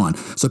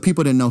 So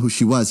people didn't know who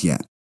she was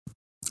yet.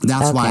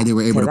 That's why they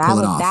were able to pull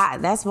it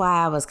off. That's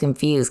why I was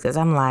confused, because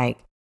I'm like,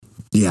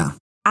 yeah,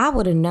 I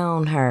would have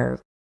known her.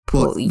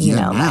 Well, you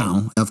know, now,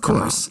 like, of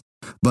course.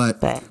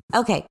 But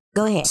okay,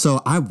 go ahead.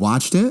 So I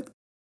watched it,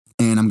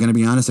 and I'm going to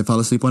be honest, I fell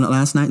asleep on it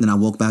last night, and then I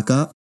woke back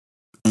up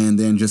and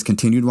then just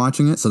continued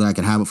watching it so that I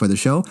could have it for the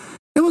show.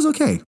 It was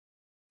okay.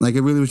 Like,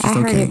 it really was just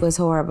okay. I heard it was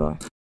horrible.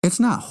 It's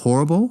not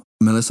horrible.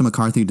 Melissa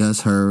McCarthy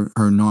does her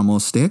normal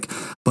stick,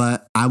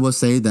 but I will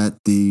say that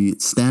the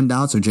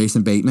standouts are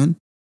Jason Bateman,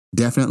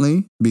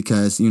 definitely,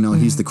 because, you know,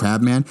 he's the crab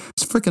man.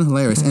 It's freaking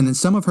hilarious. And in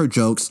some of her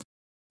jokes,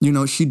 you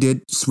know, she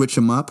did switch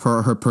him up.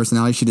 Her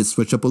personality, she did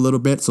switch up a little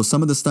bit. So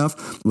some of the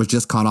stuff was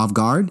just caught off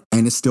guard,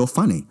 and it's still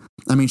funny.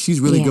 I mean, she's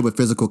really good with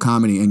physical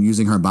comedy and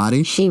using her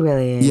body. She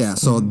really is. Yeah,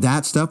 so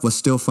that stuff was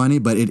still funny,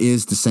 but it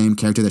is the same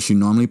character that she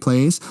normally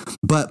plays.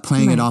 But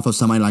playing it off of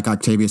somebody like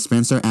Octavia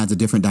Spencer adds a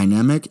different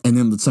dynamic. And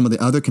then with some of the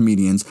other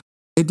comedians,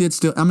 it did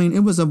still, I mean,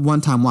 it was a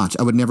one-time watch.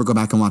 I would never go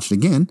back and watch it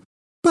again,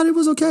 but it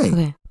was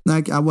okay.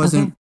 Like, I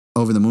wasn't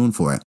over the moon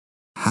for it.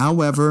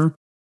 However,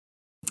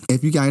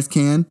 if you guys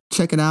can,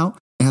 check it out.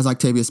 It has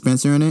Octavia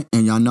Spencer in it,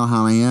 and y'all know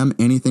how I am.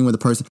 Anything with a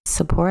person,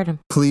 support them.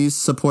 Please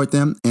support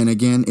them. And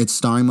again, it's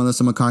starring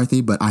Melissa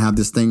McCarthy, but I have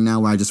this thing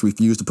now where I just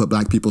refuse to put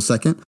black people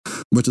second,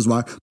 which is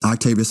why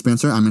Octavia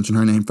Spencer, I mentioned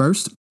her name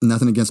first.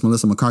 Nothing against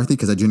Melissa McCarthy,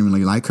 because I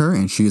genuinely like her,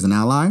 and she is an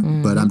ally,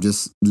 but I'm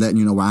just letting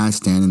you know where I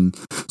stand. And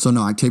so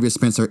no, Octavia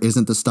Spencer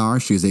isn't the star.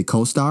 She is a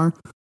co-star,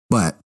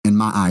 but in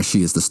my eyes,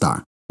 she is the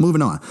star.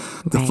 Moving on.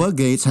 The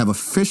floodgates have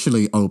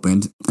officially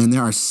opened, and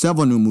there are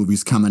several new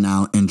movies coming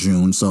out in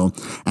June. So,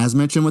 as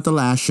mentioned with the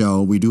last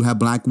show, we do have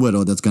Black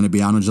Widow that's going to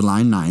be out on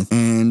July 9th.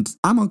 And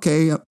I'm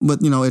okay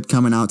with, you know, it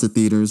coming out to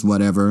theaters,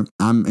 whatever.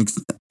 I'm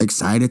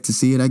excited to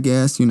see it, I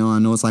guess. You know, I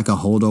know it's like a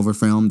holdover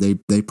film.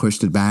 They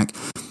pushed it back.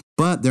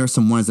 But there are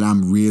some ones that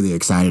I'm really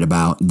excited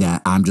about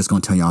that I'm just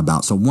going to tell y'all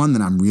about. So one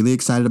that I'm really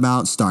excited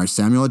about stars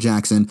Samuel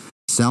Jackson,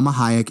 Selma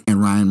Hayek,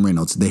 and Ryan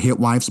Reynolds. The Hit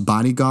Wife's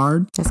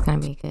Bodyguard. That's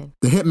going to be good.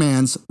 The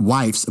Hitman's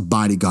Wife's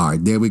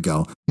Bodyguard. There we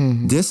go.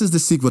 This is the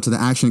sequel to the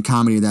action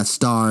comedy that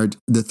starred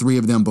the three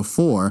of them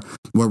before,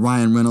 where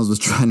Ryan Reynolds was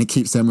trying to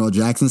keep Samuel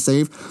Jackson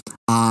safe.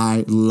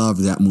 I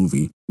loved that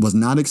movie. Was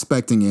not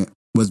expecting it.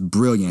 Was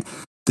brilliant.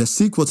 The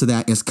sequel to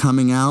that is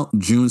coming out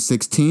June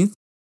 16th.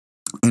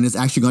 And it's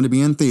actually going to be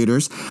in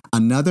theaters.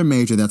 Another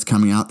major that's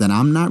coming out that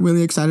I'm not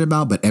really excited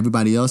about, but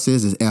everybody else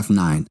is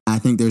F9. I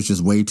think there's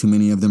just way too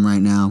many of them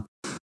right now.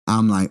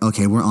 I'm like,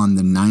 okay, we're on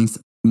the 9th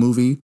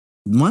movie.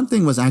 One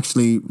thing was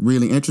actually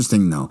really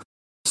interesting, though.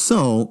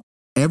 So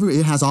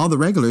it has all the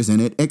regulars in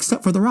it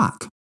except for The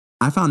Rock.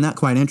 I found that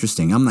quite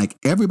interesting. I'm like,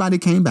 everybody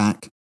came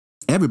back.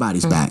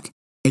 Everybody's back.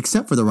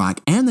 Except for The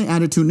Rock. And they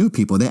added two new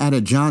people. They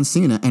added John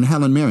Cena and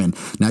Helen Mirren.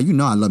 Now, you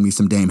know I love me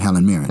some Dame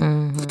Helen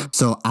Mirren.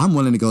 So I'm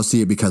willing to go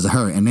see it because of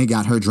her. And they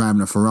got her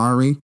driving a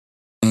Ferrari.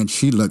 And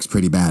she looks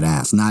pretty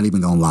badass. Not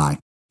even gonna lie.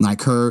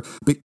 Like her,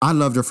 I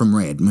loved her from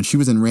Red. When she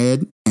was in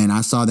Red and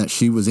I saw that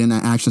she was in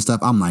that action stuff,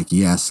 I'm like,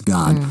 yes,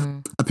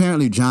 God.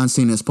 Apparently, John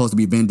Cena is supposed to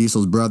be Vin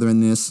Diesel's brother in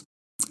this.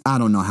 I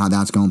don't know how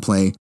that's gonna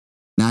play.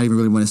 Not even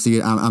really want to see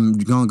it. I'm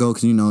gonna go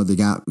because, they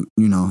got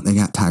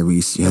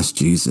Tyrese. Yes,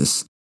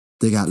 Jesus.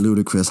 They got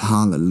Ludacris,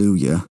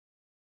 hallelujah.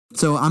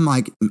 So I'm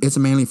like, it's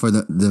mainly for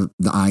the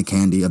eye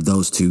candy of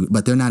those two,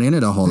 but they're not in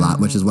it a whole lot,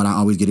 which is what I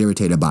always get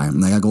irritated by.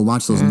 Like, I go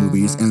watch those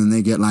movies, and then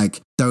they get like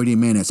 30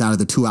 minutes out of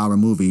the 2-hour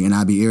movie, and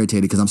I'd be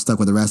irritated because I'm stuck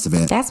with the rest of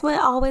it. That's what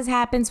always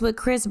happens with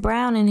Chris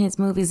Brown in his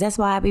movies. That's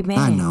why I be mad.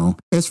 I know.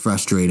 It's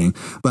frustrating.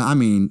 But I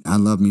mean, I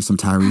love me some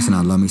Tyrese, and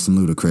I love me some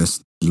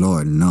Ludacris.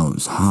 Lord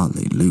knows.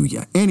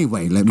 Hallelujah.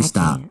 Anyway, let me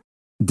stop.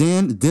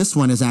 Then this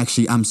one is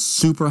actually, I'm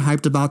super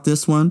hyped about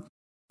this one.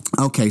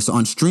 Okay, so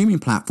on streaming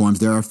platforms,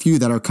 there are a few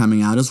that are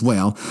coming out as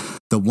well.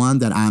 The one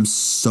that I'm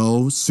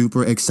so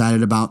super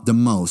excited about the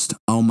most,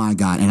 oh my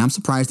God, and I'm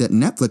surprised that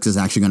Netflix is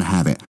actually going to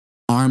have it,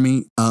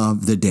 Army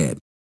of the Dead.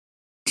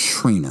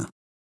 Trina,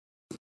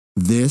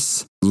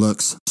 this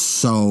looks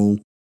so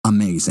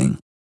amazing.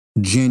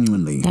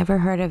 Genuinely. Never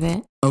heard of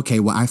it. Okay,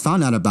 well, I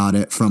found out about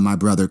it from my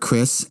brother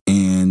Chris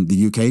in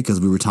the UK because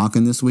we were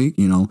talking this week,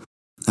 you know.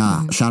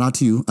 Shout out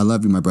to you. I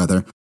love you, my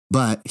brother.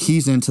 But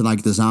he's into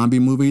like the zombie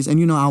movies. And,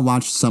 you know, I'll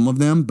watch some of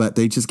them, but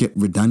they just get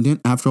redundant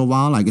after a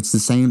while. Like it's the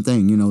same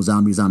thing, you know,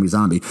 zombie.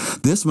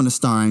 This one is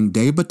starring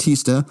Dave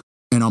Bautista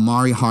and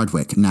Omari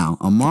Hardwick. Now,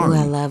 Omari.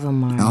 Ooh, I love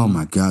Omari. Oh,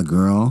 my God,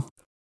 girl.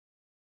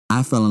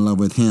 I fell in love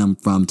with him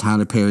from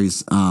Tyler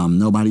Perry's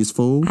Nobody's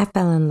Fool. I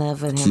fell in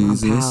love with him on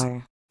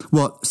Power.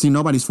 Well, see,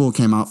 Nobody's Fool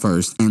came out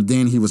first, and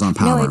then he was on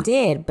Power. No, it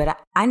did, but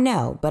I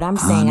know. But I'm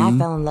saying I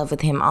fell in love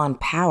with him on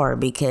Power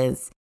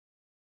because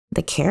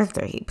the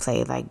character he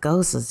played, like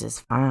Ghost, was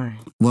just fine.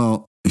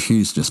 Well,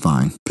 he's just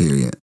fine,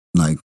 period.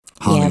 Like,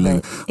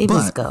 but it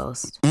was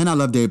Ghost. And I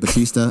love Dave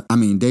Bautista. I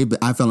mean,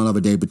 I fell in love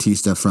with Dave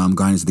Bautista from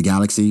Guardians of the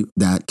Galaxy,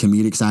 that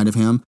comedic side of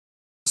him.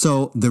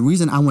 So the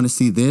reason I want to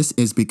see this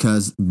is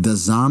because the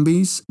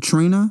zombies,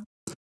 Trina,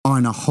 are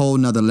on a whole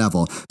nother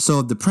level.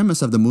 So the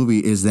premise of the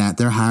movie is that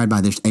they're hired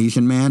by this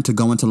Asian man to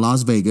go into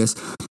Las Vegas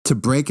to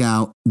break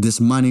out this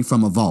money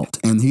from a vault,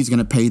 and he's going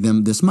to pay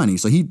them this money.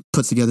 So he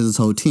puts together this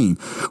whole team.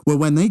 Well,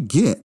 when they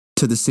get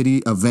to the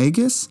city of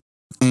Vegas,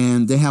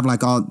 and they have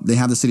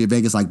the city of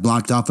Vegas like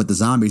blocked off with the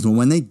zombies. Well,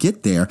 when they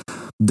get there,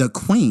 the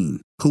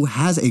queen, who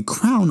has a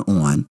crown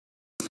on,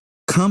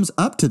 comes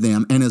up to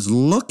them and is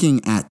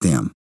looking at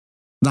them.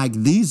 Like,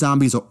 these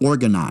zombies are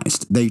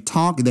organized. They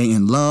talk, they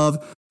in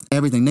love,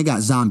 everything. They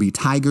got zombie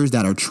tigers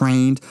that are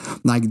trained.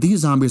 Like, these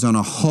zombies are on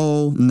a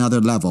whole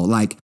nother level.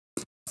 Like,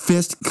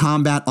 fist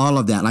combat, all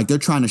of that. Like, they're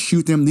trying to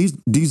shoot them.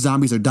 These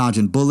zombies are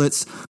dodging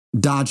bullets,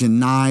 dodging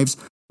knives.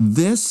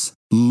 This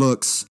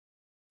looks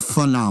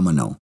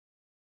phenomenal.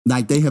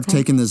 Like, they have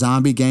taken the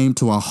zombie game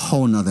to a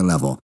whole nother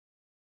level.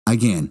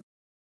 Again,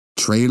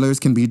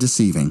 trailers can be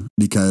deceiving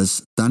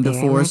because Thunder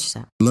Force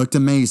looked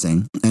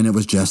amazing and it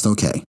was just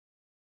okay.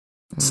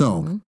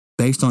 So,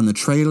 based on the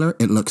trailer,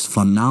 it looks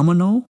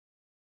phenomenal.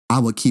 I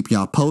will keep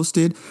y'all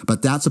posted,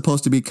 but that's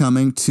supposed to be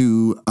coming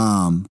to,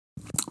 oh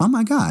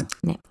my God.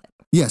 Netflix.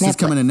 Yes, it's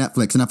coming to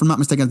Netflix. And if I'm not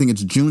mistaken, I think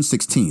it's June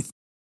 16th.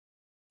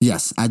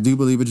 Yes, I do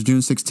believe it's June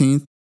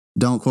 16th.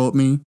 Don't quote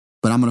me,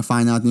 but I'm going to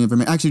find out the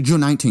information. Actually,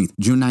 June 19th.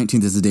 June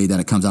 19th is the day that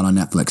it comes out on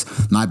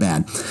Netflix. My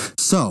bad.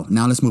 So,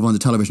 now let's move on to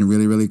television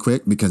really, really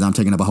quick because I'm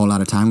taking up a whole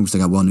lot of time. We've still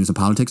got world news and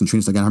politics, and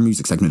Trina still got her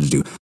music segment to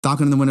do.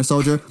 Falcon and the Winter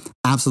Soldier,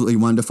 absolutely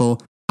wonderful.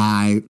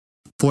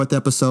 Fourth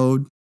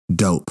episode,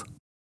 dope.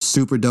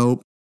 Super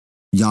dope.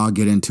 Y'all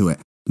get into it.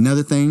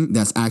 Another thing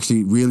that's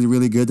actually really,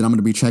 really good that I'm going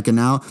to be checking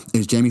out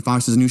is Jamie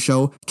Foxx's new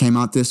show. Came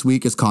out this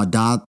week. It's called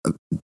Dodd.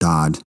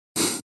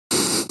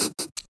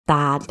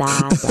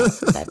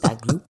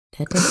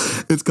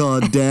 It's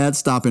called Dad,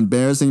 Stop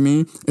Embarrassing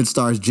Me. It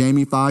stars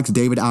Jamie Foxx,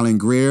 David Alan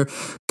Grier,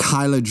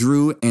 Kyla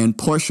Drew, and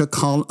Portia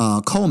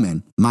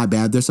Coleman. My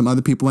bad. There's some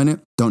other people in it.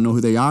 Don't know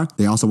who they are.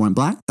 They also weren't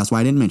black. That's why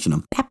I didn't mention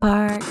them. That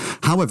part.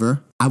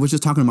 However, I was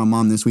just talking to my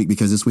mom this week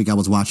because this week I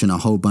was watching a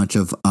whole bunch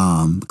of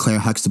Claire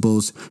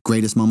Huxtable's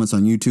greatest moments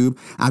on YouTube.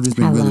 I've just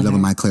been really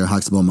loving my Claire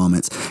Huxtable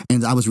moments.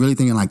 And I was really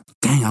thinking like,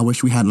 dang, I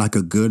wish we had like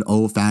a good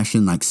old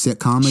fashioned like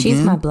sitcom again.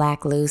 She's my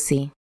Black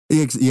Lucy.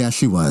 Yeah,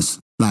 she was.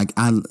 Like,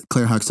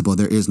 Claire Huxtable,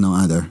 there is no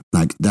other.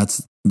 Like,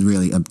 that's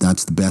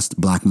the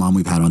best black mom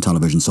we've had on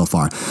television so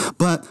far.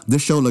 But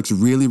this show looks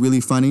really,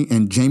 really funny,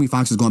 and Jamie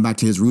Foxx is going back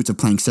to his roots of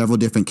playing several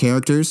different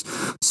characters.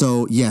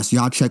 So, yes,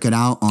 y'all check it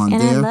out on there.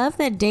 And I love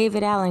that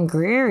David Alan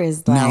Grier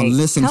is like, now,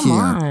 listen come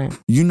here. on.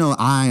 You know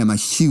I am a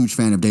huge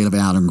fan of David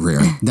Alan Grier.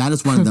 That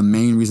is one of the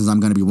main reasons I'm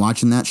going to be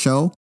watching that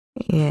show.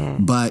 Yeah.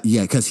 But,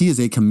 yeah, because he is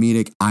a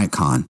comedic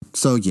icon.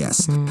 So,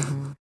 yes.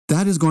 Mm-hmm.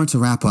 That is going to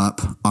wrap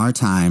up our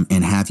time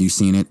and Have You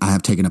Seen It? I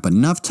have taken up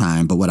enough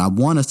time, but what I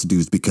want us to do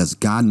is, because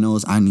God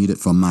knows I need it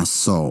for my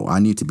soul. I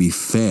need to be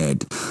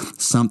fed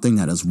something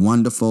that is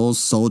wonderful,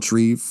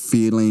 sultry,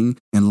 feeling,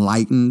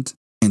 enlightened,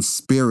 and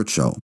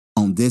spiritual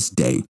on this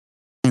day.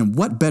 And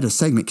what better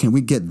segment can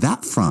we get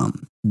that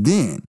from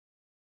than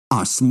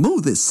our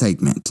smoothest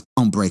segment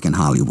on Breaking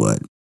Hollywood,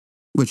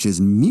 which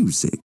is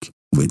Music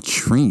with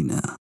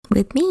Trina.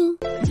 With me.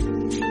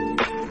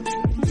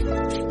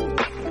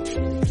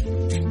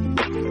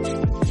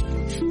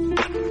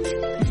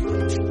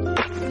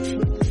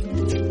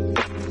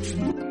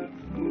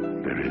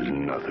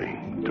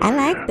 I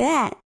like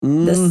that.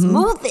 Mm-hmm. The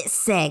smoothest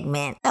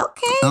segment.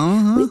 Okay.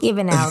 Uh-huh. We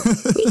giving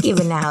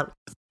out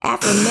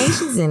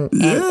affirmations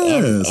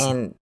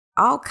and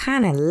all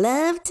kind of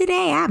love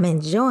today. I'm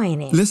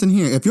enjoying it. Listen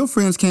here, if your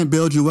friends can't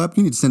build you up,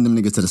 you need to send them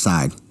niggas to the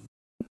side.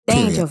 They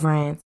ain't your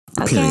friends.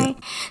 Okay. Period.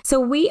 So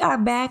we are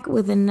back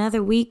with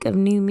another week of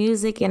new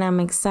music, and I'm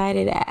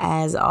excited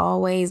as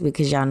always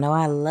because y'all know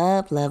I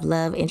love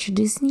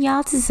introducing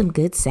y'all to some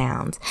good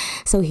sounds.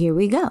 So here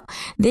we go.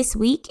 This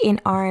week in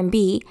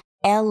R&B,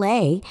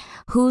 LA,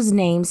 whose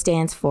name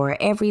stands for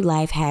Every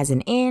Life Has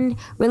an End,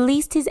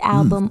 released his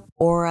album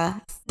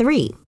Aura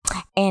 3.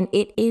 and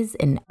it is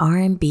an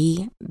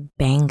R&B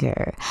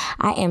banger.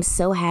 I am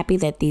so happy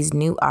that these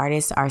new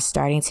artists are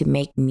starting to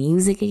make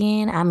music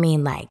again. I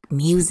mean, like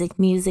music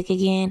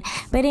again.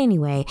 But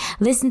anyway,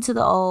 listen to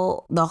the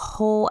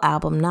whole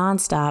album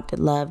nonstop.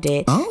 Loved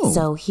it. Oh.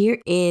 So here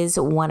is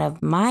one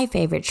of my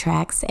favorite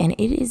tracks, and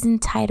it is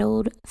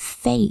entitled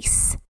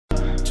Face.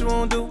 What you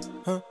won't do,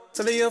 huh?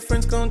 Tell her your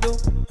friends gon' do,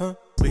 huh?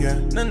 We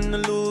got nothing to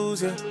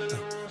lose, yeah.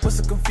 What's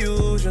the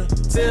confusion?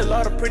 Tell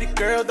all the pretty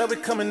girls that we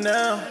coming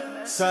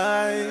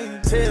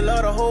outside. Tell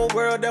all the whole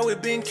world that we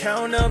been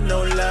counting up,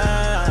 no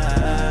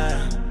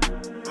lie.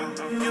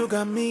 You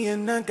got me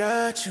and I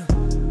got you.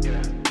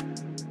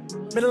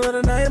 Middle of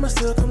the night, I'ma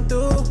still come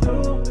through.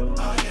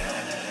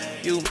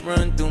 You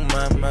run through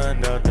my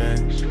mind all day.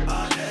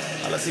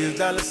 All I see is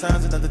dollar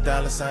signs, another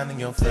dollar sign in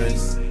your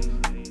face.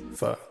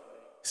 Fuck.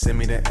 Send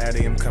me the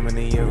Addy, I'm coming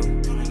to you.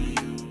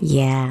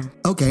 Yeah.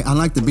 Okay, I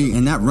like the beat,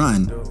 and that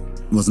run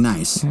was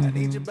nice.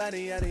 Mm-hmm.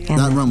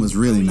 That run was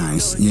really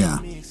nice. Yeah.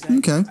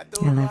 Okay.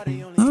 I love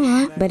it. All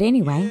right. But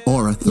anyway.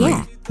 Aura 3.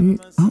 Yeah.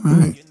 All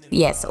right.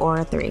 Yes,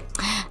 Aura 3.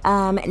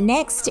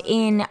 Next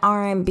in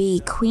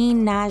R&B,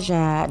 Queen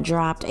Naija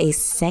dropped a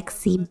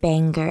sexy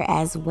banger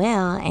as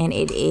well, and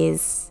it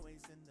is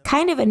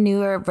kind of a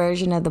newer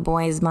version of The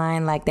Boy's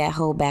Mind, like that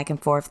whole back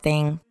and forth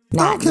thing.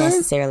 Not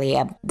necessarily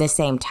the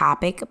same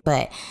topic,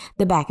 but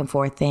the back and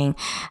forth thing.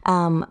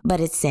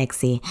 But it's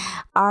sexy.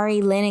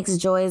 Ari Lennox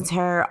joins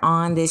her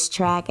on this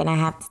track, and I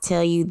have to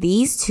tell you,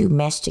 these two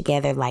mesh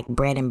together like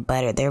bread and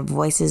butter. Their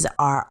voices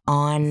are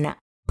on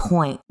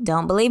point.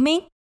 Don't believe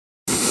me?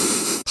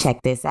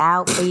 Check this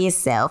out for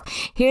yourself.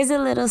 Here's a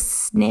little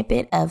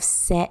snippet of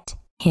Set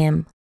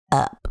Him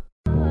Up.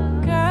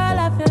 Girl,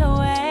 I feel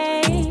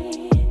away.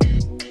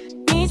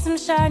 Need some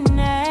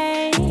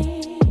Chardonnay.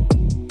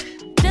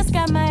 Just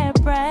got my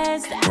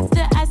impressed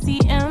after I see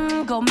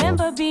him go.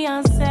 Remember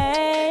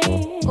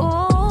Beyonce? Ooh,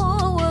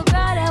 well, girl,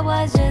 that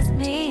was just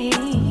me.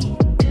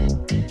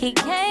 He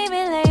came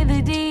and laid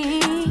the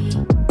D.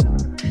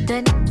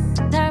 Then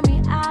turned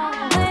me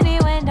out when he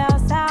went down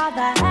south.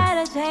 I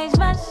had to change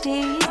my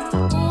sheets.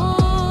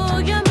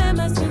 Ooh, your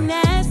memory's too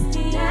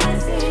nasty,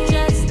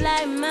 just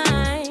like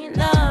mine.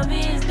 Love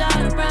is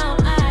dark brown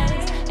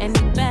eyes and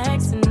the back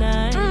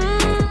tonight.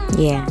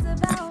 Yeah.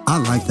 I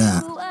like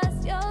that.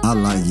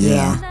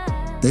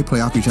 Yeah. They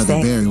play off each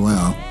other very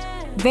well.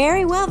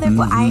 Very well.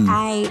 Therefore,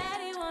 I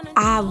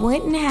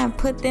wouldn't have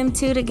put them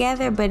two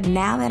together, but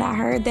now that I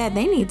heard that,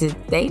 they need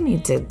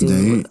to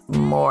do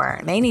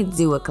more. They need to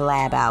do a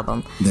collab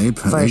album. They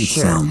for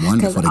sure. sound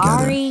wonderful together.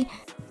 Ari,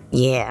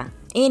 yeah.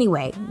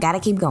 Anyway, gotta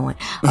keep going.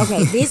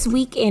 Okay, this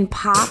week in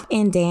pop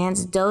and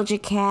dance,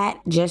 Doja Cat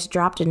just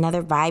dropped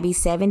another vibey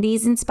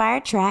 70s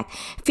inspired track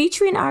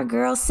featuring our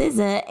girl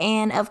SZA,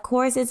 and of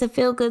course it's a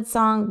feel-good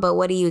song, but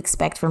what do you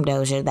expect from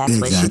Doja? That's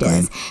what she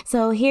does.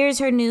 So here's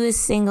her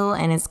newest single,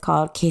 and it's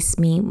called Kiss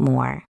Me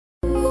More.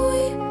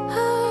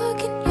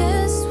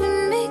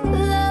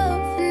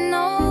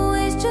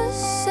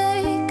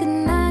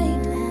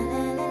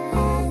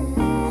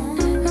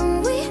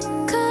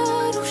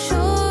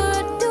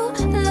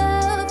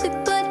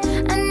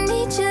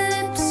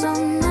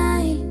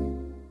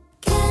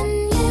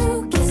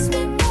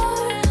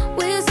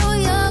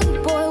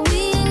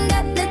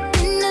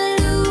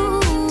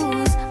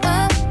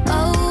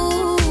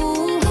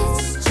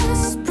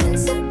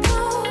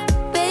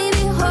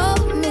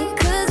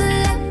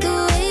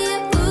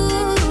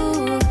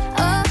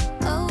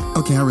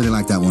 Okay, I really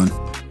like that one.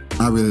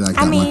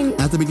 One.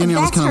 At the beginning,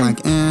 I was kind of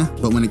like,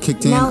 but when it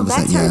kicked in, I was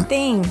like, yeah. That's her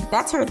thing.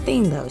 That's her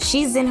thing, though.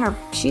 She's in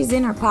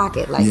her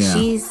pocket. Like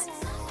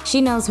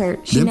she knows her.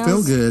 She knows. Them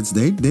feel goods.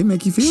 They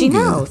make you feel good. She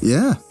knows.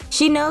 Yeah.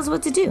 She knows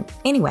what to do.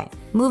 Anyway,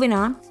 moving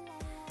on.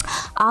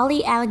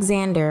 Ollie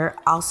Alexander,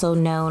 also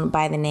known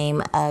by the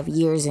name of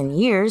Years and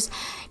Years,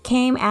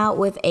 came out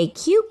with a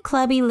cute,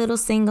 clubby little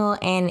single,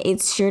 and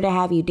it's sure to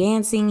have you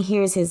dancing.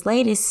 Here's his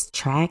latest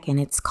track, and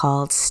it's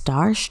called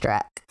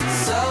Starstruck.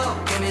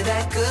 So, give me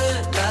that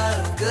good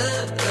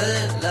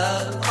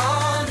love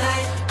all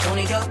night. Don't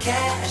need your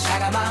cash, I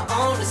got my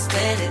own to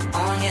spend it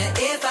on you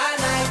if I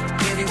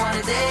like. If you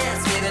wanna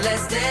dance, baby,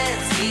 let's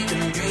dance. We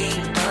can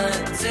dream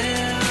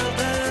until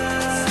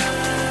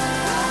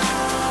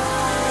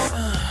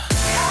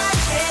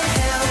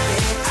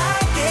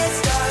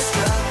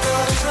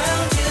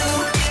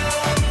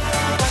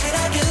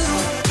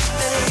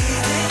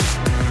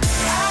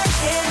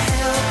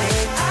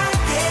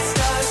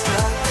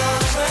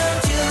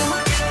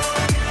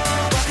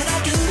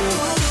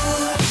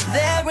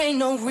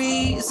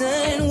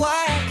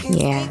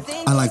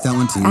I like that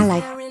one too.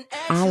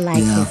 I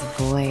like his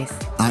voice.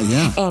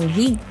 Yeah. And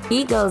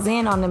he goes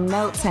in on them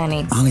notes,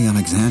 honey. Ollie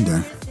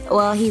Alexander.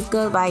 Well, he's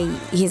goes by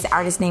his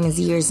artist name is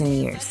Years and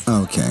Years.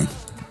 Okay.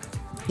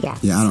 Yeah.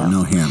 Yeah, I don't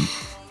know him.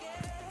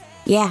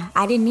 Yeah,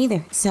 I didn't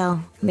either. So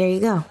there you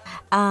go.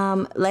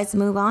 Let's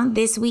move on.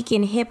 This week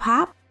in hip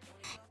hop,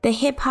 the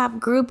hip hop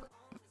group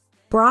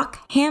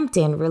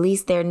Brockhampton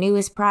released their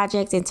newest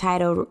project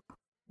entitled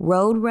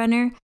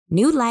Roadrunner,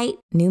 New Light,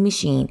 New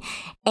Machine.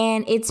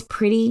 And it's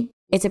pretty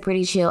It's a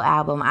pretty chill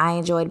album. I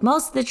enjoyed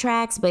most of the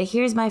tracks, but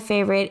here's my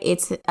favorite.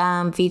 It's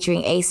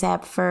featuring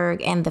A$AP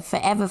Ferg and the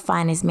forever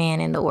finest man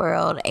in the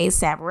world,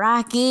 A$AP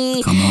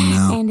Rocky. Come on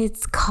now. And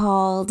it's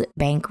called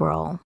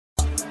Bankroll.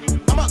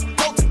 I'm a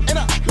goat in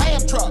a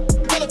lamb truck.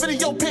 Tell a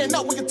video pan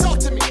out when you talk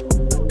to me.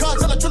 God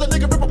tell a drill a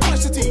nigga rip a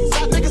polish the teeth.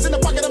 Got niggas in the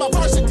pocket of my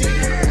polish the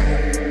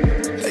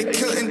teeth. They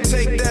couldn't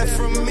take that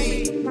from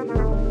me.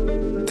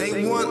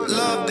 They want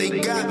love,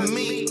 they got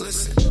me.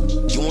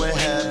 Listen, you ain't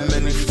have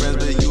many friends,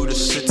 but you the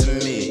shit to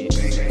me.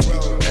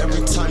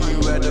 Every time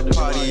you at the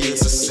party,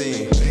 it's a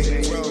scene.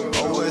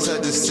 Always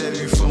had to save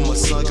you from a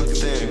sunken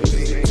thing.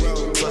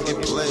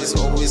 Sunken place,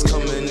 always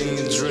coming in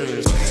your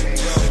dreams.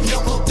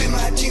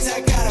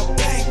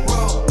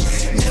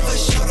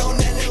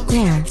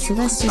 Yeah, so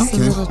that's just a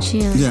little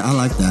chill. Yeah, I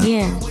like that.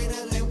 Yeah,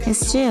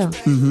 it's chill.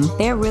 Mm-hmm.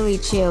 They're a really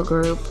chill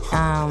group.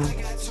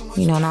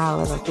 You know,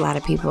 not a lot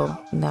of people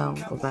know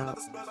about.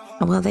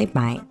 Well, they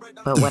might,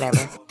 but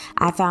whatever.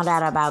 I found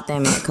out about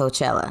them at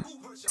Coachella.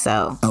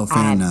 So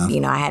fair enough.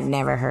 I had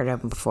never heard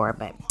of them before.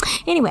 But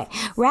anyway,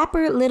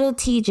 rapper Lil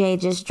TJ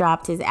just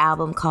dropped his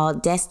album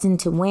called Destined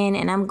to Win.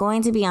 And I'm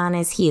going to be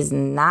honest, he is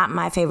not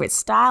my favorite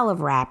style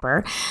of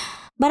rapper,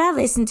 but I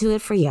listened to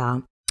it for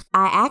y'all.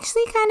 I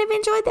actually kind of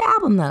enjoyed the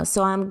album though.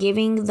 So I'm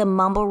giving the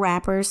mumble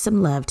rapper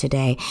some love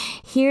today.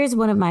 Here's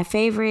one of my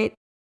favorite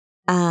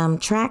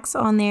tracks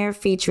on there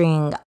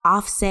featuring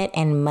Offset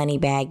and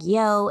Moneybagg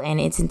Yo, and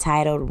it's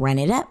entitled Run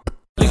It Up.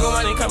 Legal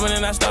money coming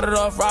in, I started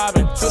off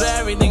robbing. True to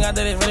everything I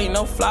did is really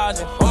no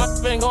flogging. All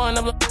my been going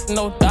up,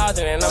 no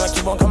dodging. And I'ma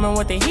keep on coming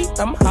with the heat,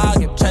 I'm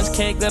hogging. Trench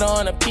cake, glitter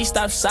on a piece,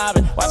 stop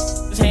sobbing.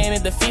 Watch his hand,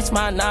 it defeats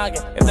my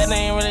noggin. If that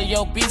ain't really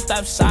your beat,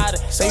 stop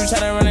siding. Say you try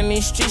to run in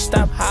these streets,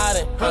 stop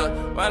hiding.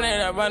 Run it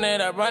up, run it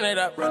up, run it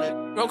up.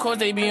 Real coach,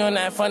 they be on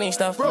that funny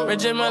stuff.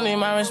 Rich money,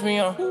 my wrist me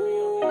on.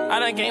 I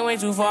done came way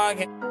too far, I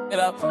can't get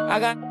up. I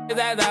got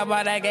that out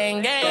by that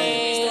gang.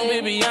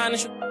 Stupid, be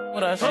honest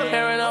with us.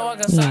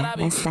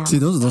 See,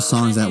 those are those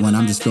songs that when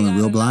I'm just feeling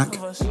real black,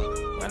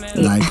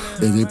 like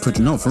they put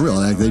you, no, for real,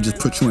 like they just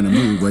put you in a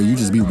mood where you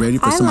just be ready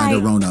for somebody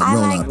to roll up. I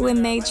like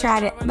when they try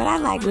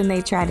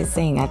to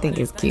sing. I think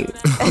it's cute.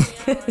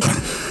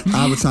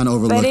 I was trying to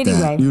overlook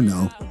that, you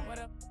know.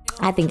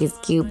 I think it's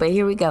cute, but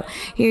here we go.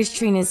 Here's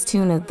Trina's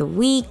tune of the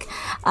week.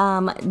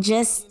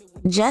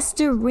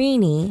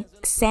 Justerini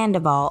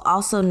Sandoval,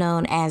 also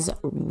known as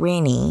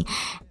Rennie,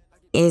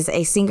 is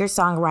a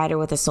singer-songwriter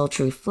with a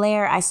sultry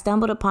flair. I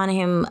stumbled upon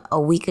him a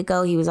week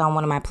ago. He was on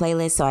one of my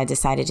playlists, so I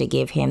decided to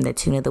give him the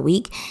tune of the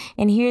week.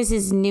 And here's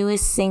his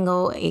newest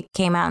single. It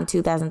came out in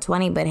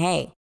 2020, but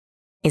hey,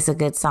 it's a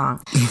good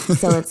song.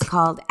 So it's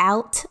called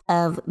Out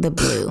of the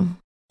Blue.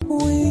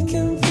 We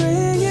can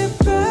bring it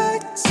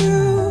back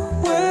to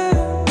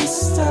where we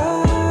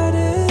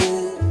started.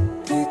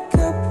 Pick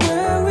up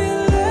where we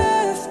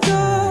left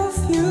off.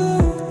 You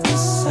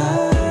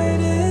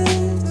decided.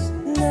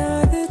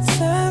 Now the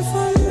time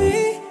for me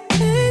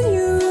and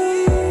you.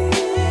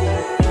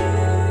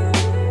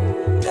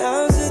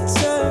 Now's the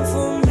time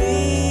for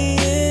me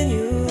and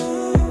you.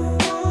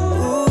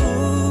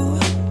 Ooh.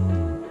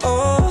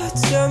 Oh,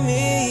 tell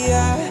me I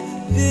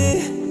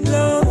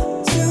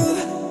belong to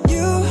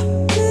you.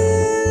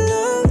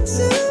 Belong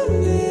to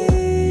me.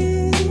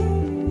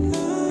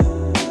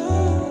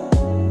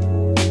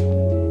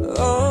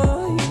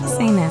 Oh,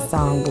 Sing that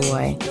song,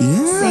 boy.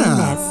 Yeah. Sing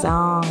that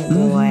song,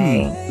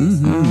 boy.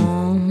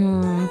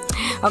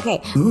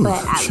 Okay, Ooh,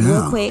 but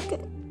child.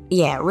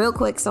 real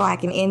quick, so I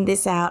can end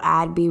this out,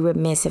 I'd be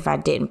remiss if I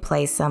didn't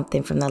play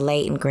something from the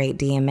late and great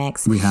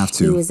DMX. We have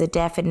to. He was a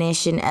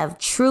definition of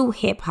true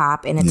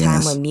hip-hop in a time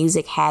Yes. when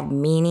music had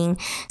meaning.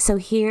 So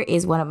here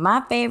is one of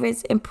my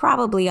favorites, and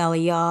probably all of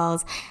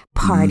y'all's,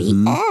 Party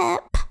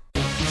Up.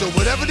 So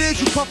whatever it is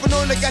you puffin'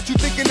 on, they got you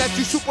thinking that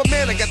you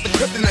Superman. I got the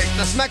kryptonite,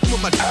 now smack you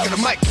with my dick in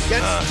the mic.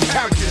 That's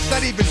characters,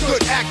 not even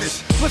good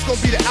actors. What's gonna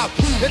be the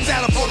outcome? Let's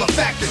add up all the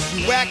factors.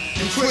 You whack,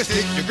 you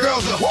twisted, your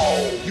girl's a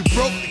whoa. You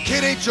broke, the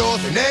kid ain't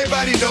yours, and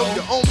everybody know.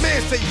 Your own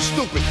man say you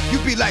stupid. You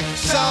be like,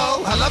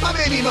 so, I love my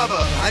baby mother,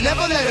 I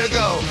never let her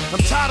go.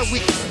 I'm tired of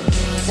weak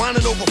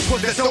whining over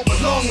puss that don't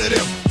belong to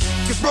them.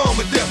 What's wrong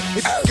with them?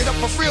 If you get up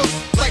for real,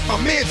 like my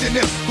mans in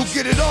them, who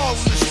get it all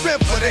with the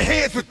strength of their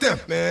hands with them.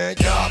 Man,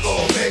 y'all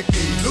gon' make me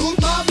lose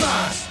my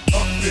mind.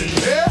 Up in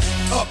here,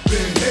 up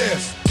in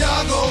here.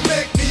 Y'all gon'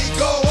 make me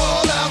go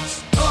all out.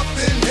 Up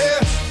in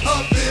here,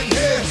 up in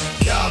here.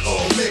 Y'all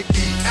gon' make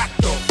me act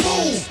a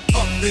fool.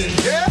 Up in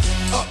here,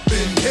 up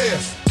in here.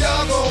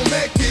 Y'all gon'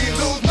 make me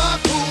lose my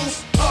cool.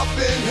 Up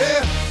in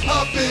here,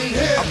 up in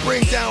here. I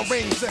bring down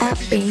rings and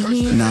heavy and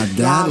curse. Now that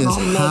Y'all is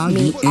gonna how make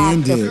me you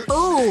end act a it.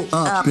 fool.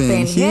 Up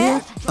in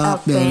here,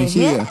 up in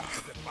here.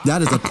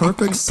 That is a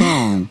perfect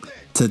song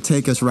to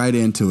take us right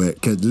into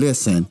it. Cause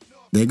listen,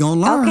 they gonna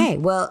learn. Okay,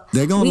 well,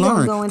 they gonna we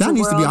learn. go into That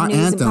needs to be world our news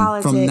and anthem from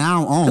politics.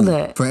 now on.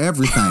 Look. For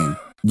everything.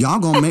 Y'all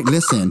gonna make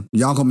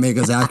y'all gonna make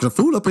us act a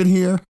fool up in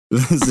here.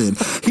 Listen,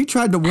 he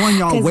tried to warn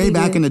y'all 'Cause way we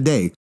back do. in the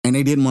day, and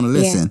they didn't want to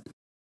listen.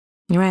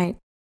 Right.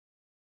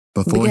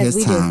 Before Because his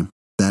we do. time,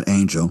 that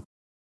angel.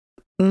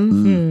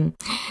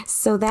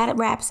 So that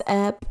wraps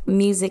up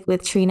Music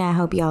with Trina. I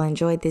hope y'all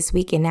enjoyed this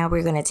week. And now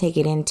we're going to take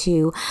it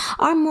into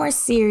our more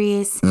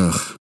serious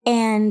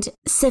and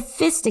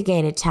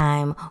sophisticated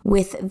time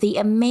with the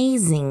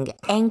amazing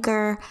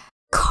anchor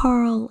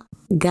Carl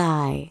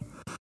Guy.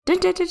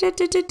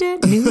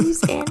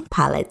 News and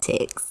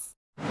politics.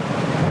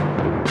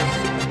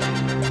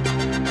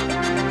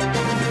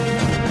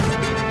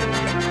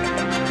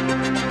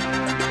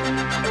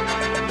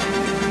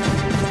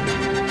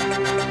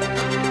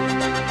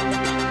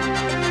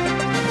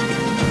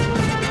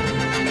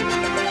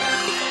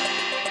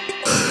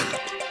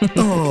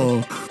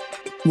 Oh,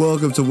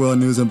 welcome to World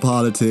News and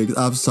Politics.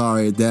 I'm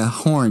sorry, that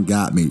horn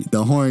got me.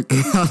 The horn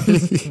got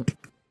me.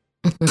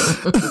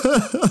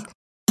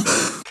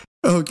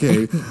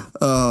 Okay.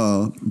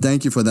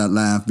 Thank you for that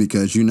laugh,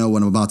 because you know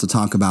what I'm about to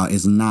talk about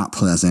is not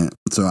pleasant.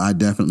 So I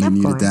definitely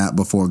needed that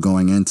before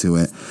going into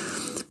it.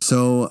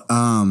 So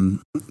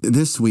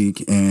this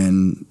week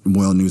in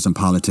World News and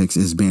Politics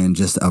has been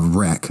just a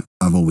wreck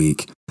of a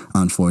week.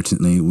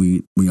 Unfortunately,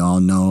 we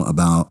all know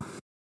about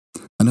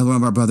another one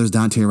of our brothers,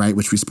 Daunte Wright,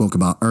 which we spoke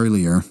about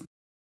earlier.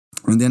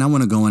 And then I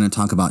want to go in and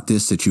talk about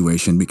this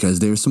situation, because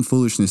there's some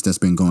foolishness that's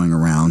been going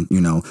around. You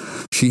know,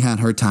 she had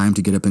her time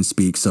to get up and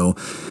speak. So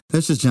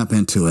let's just jump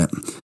into it.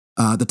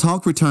 The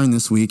talk returned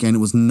this week, and it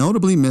was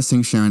notably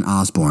missing Sharon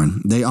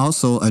Osbourne. They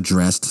also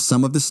addressed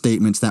some of the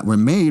statements that were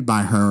made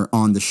by her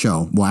on the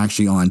show. Well,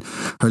 actually on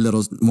her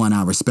little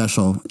 1-hour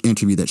special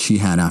interview that she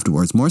had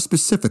afterwards. More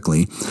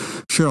specifically,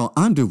 Cheryl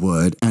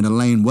Underwood and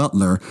Elaine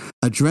Weltler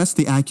addressed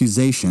the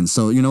accusations.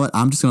 So you know what?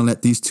 I'm just going to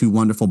let these two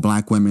wonderful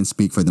black women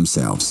speak for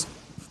themselves.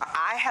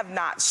 I have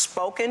not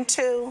spoken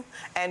to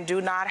and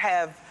do not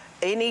have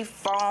any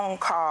phone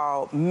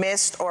call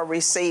missed or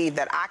received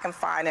that I can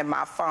find in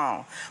my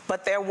phone.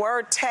 But there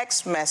were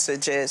text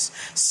messages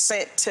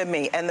sent to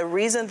me. And the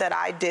reason that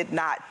I did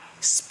not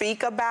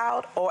speak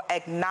about or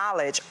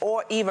acknowledge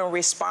or even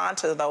respond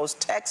to those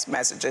text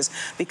messages,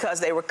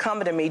 because they were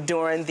coming to me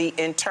during the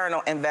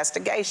internal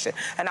investigation.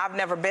 And I've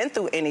never been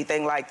through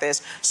anything like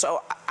this.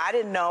 So I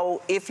didn't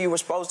know if you were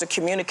supposed to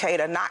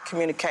communicate or not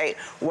communicate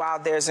while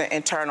there's an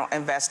internal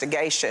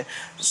investigation.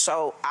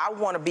 So I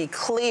want to be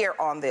clear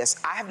on this.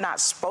 I have not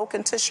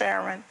spoken to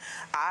Sharon.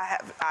 I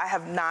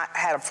have not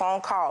had a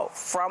phone call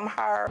from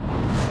her.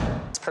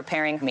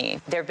 Preparing me.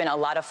 There have been a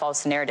lot of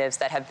false narratives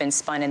that have been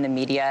spun in the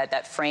media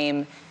that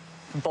frame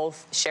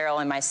both Cheryl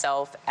and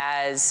myself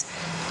as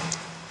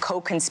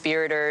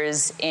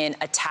co-conspirators in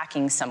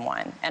attacking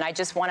someone. And I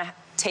just want to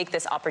take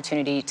this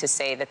opportunity to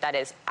say that that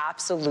is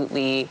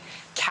absolutely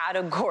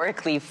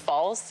categorically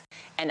false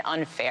and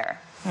unfair.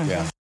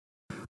 Yeah.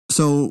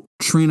 So,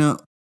 Trina,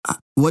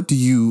 what do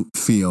you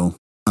feel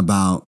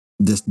about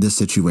this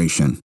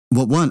situation?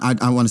 Well, one,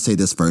 I want to say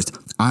this first.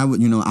 I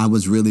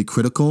was really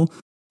critical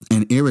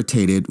and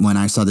irritated when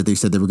I saw that they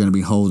said they were going to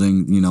be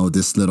holding,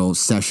 this little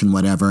session,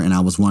 whatever, and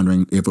I was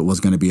wondering if it was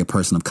going to be a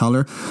person of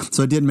color.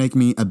 So it did make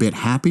me a bit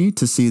happy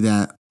to see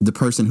that the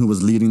person who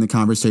was leading the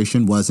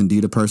conversation was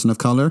indeed a person of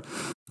color.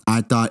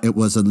 I thought it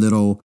was a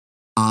little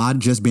odd,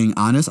 just being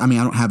honest. I mean,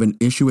 I don't have an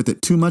issue with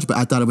it too much, but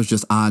I thought it was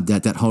just odd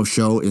that that whole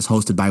show is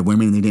hosted by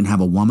women and they didn't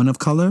have a woman of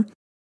color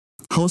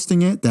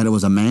hosting it, that it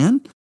was a man.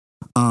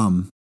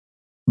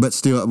 But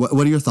still,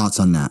 what are your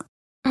thoughts on that?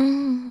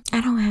 I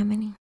don't have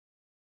any.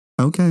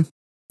 Okay.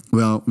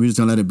 Well, we're just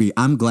going to let it be.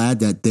 I'm glad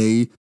that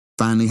they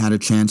finally had a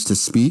chance to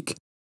speak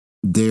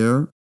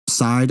their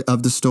side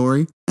of the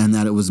story and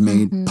that it was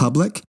made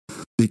public,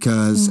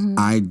 because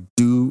I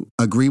do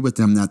agree with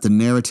them that the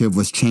narrative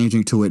was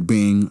changing to it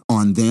being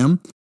on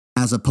them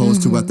as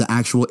opposed to what the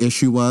actual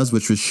issue was,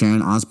 which was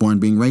Sharon Osbourne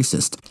being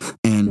racist.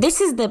 And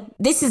this is what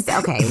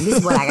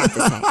I got to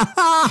say.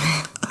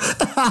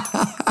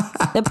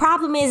 The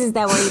problem is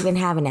that we're even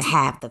having to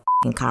have the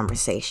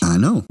conversation. I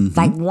know.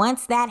 Like,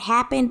 once that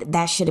happened,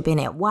 that should have been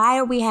it. Why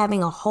are we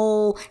having a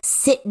whole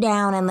sit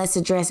down and let's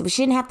address it? We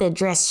shouldn't have to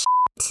address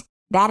shit.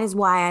 That is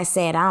why I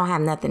said I don't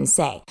have nothing to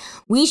say.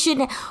 We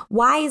shouldn't.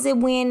 Why is it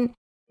when,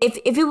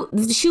 if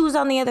the shoe was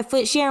on the other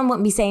foot, Sharon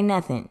wouldn't be saying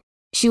nothing.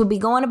 She would be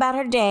going about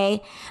her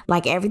day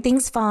like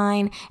everything's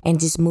fine and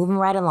just moving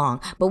right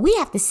along. But we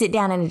have to sit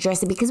down and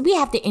address it, because we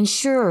have to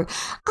ensure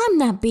I'm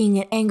not being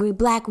an angry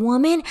black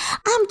woman.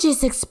 I'm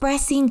just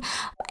expressing,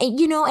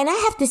 and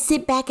I have to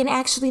sit back and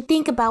actually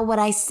think about what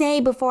I say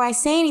before I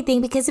say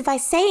anything, because if I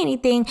say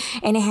anything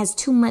and it has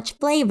too much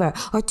flavor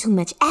or too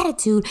much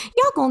attitude,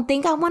 y'all gonna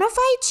think I want to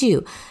fight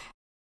you.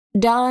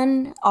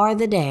 Done are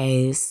the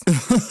days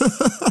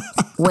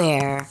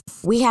where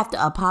we have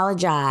to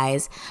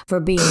apologize for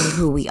being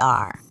who we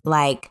are.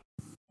 Like,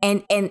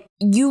 and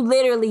you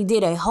literally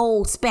did a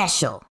whole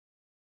special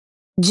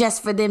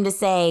just for them to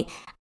say,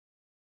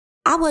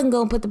 I wasn't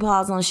going to put the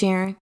pause on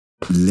Sharon.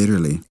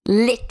 Literally.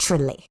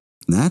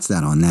 That's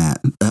that on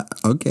that.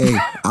 Okay,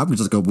 I'm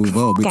just going to move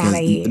on,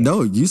 because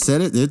no, you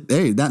said it.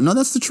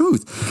 That's the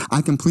truth.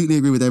 I completely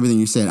agree with everything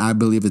you said. I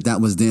believe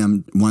that was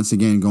them once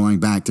again going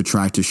back to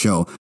try to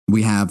show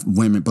we have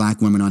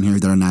black women on here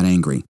that are not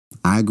angry.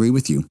 I agree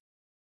with you.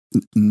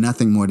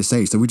 nothing more to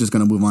say. So we're just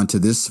going to move on to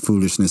this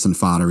foolishness and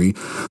foddery.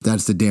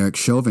 That's the Derek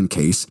Chauvin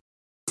case.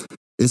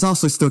 It's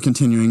also still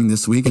continuing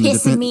this week.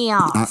 Pissing me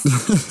off.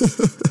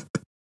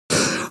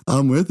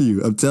 I'm with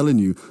you. I'm telling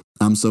you.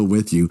 I'm so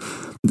with you.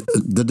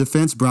 The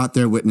defense brought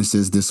their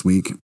witnesses this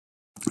week.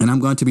 And I'm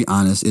going to be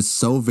honest, it's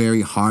so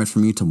very hard for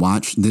me to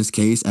watch this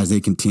case as they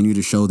continue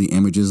to show the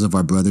images of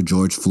our brother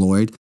George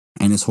Floyd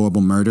and his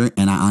horrible murder.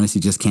 And I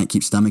honestly just can't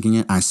keep stomaching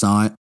it. I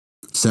saw it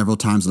several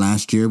times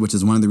last year, which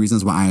is one of the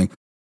reasons why I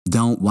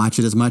don't watch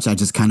it as much. I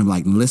just kind of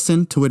like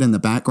listen to it in the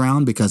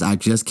background because I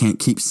just can't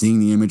keep seeing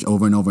the image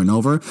over and over and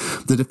over.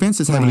 The defense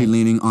is heavily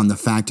leaning on the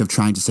fact of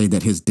trying to say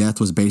that his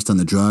death was based on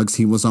the drugs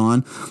he was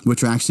on,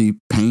 which are actually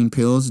pain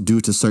pills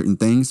due to certain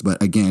things.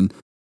 But again,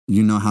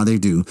 you know how they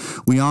do.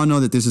 We all know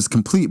that this is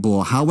complete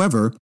bull.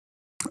 However,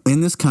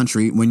 in this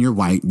country, when you're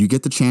white, you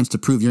get the chance to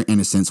prove your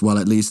innocence. Well,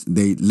 at least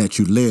they let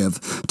you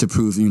live to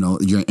prove,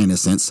 your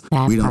innocence.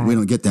 We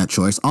don't get that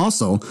choice.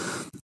 Also,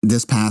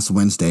 this past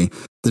Wednesday,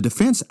 the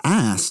defense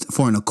asked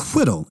for an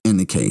acquittal in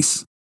the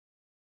case,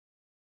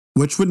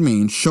 which would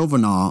mean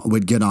Chauvin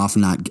would get off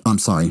not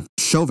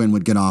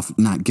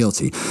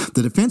guilty.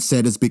 The defense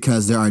said it's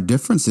because there are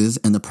differences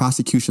in the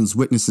prosecution's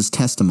witnesses'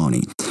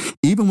 testimony.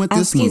 Even with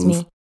this move.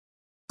 Excuse me.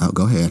 Oh,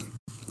 go ahead.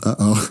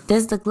 Uh-oh.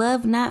 Does the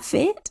glove not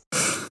fit?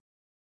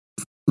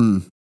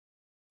 Because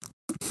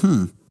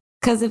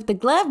if the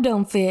glove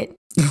don't fit...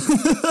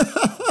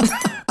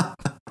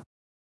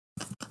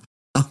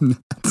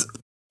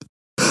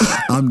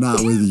 I'm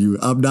not with you.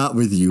 I'm not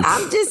with you.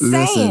 I'm just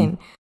saying.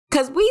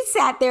 Because we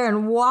sat there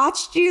and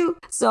watched you.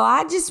 So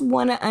I just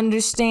want to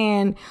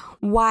understand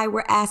why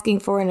we're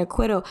asking for an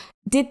acquittal.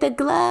 Did the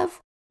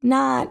glove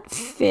not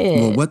fit?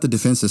 Well, what the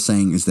defense is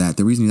saying is that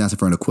the reason he's asking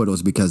for an acquittal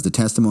is because the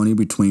testimony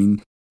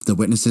between the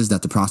witnesses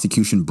that the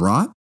prosecution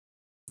brought,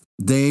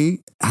 they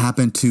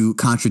happen to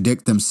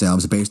contradict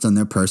themselves based on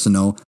their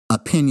personal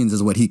opinions,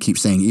 is what he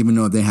keeps saying, even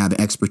though they have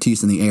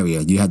expertise in the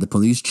area. You had the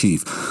police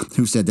chief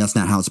who said that's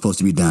not how it's supposed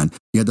to be done.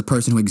 You had the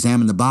person who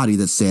examined the body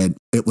that said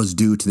it was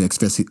due to the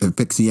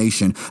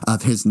asphyxiation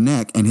of his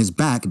neck and his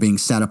back being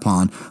sat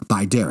upon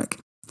by Derek.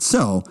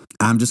 So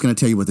I'm just going to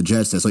tell you what the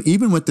judge said. So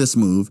even with this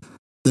move,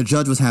 the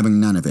judge was having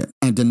none of it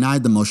and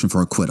denied the motion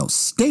for acquittal,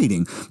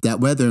 stating that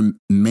whether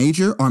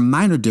major or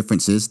minor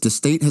differences, the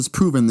state has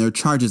proven their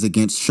charges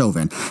against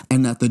Chauvin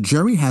and that the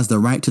jury has the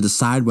right to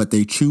decide what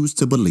they choose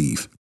to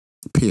believe.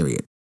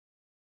 Period.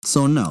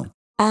 So no.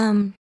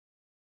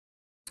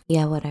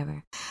 Yeah,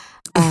 whatever.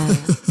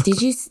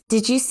 Did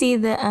you see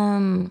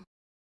the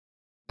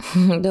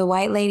the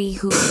white lady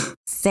who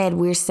said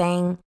we're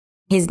saying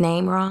his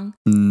name wrong?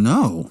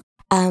 No.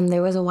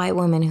 There was a white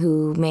woman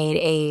who made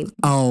a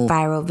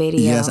viral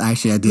video. Yes,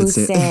 actually, I did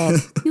say said,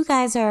 you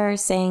guys are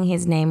saying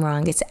his name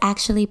wrong. It's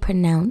actually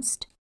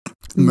pronounced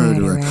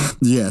murderer.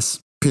 Yes,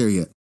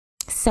 period.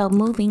 So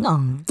moving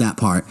on. That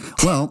part.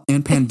 Well,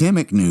 in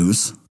pandemic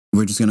news,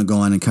 we're just going to go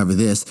on and cover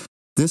this.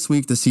 This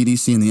week, the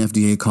CDC and the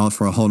FDA called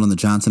for a hold on the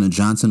Johnson &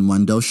 Johnson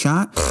one-dose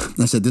shot.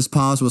 They said this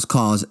pause was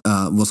called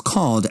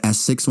as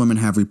 6 women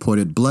have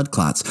reported blood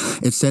clots.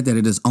 It said that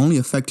it is only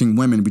affecting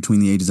women between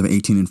the ages of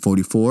 18 and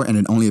 44, and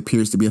it only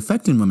appears to be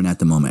affecting women at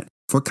the moment.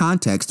 For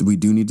context, we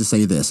do need to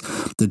say this.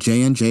 The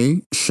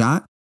J&J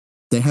shot,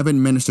 they have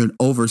administered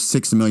over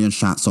 6 million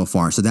shots so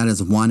far. So that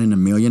is 1 in a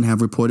million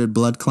have reported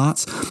blood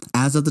clots.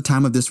 As of the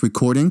time of this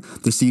recording,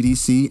 the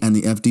CDC and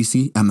the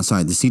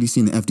CDC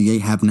and the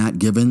FDA have not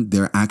given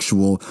their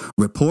actual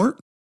report.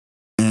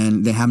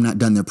 And they have not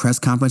done their press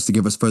conference to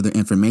give us further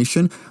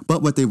information.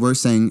 But what they were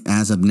saying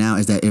as of now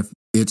is that if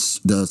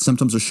the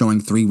symptoms are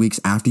showing 3 weeks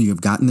after you have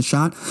gotten the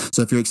shot.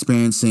 So if you're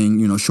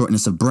experiencing,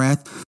 shortness of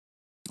breath,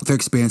 if you're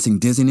experiencing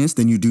dizziness,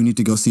 then you do need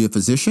to go see a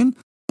physician.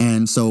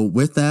 And so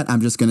with that,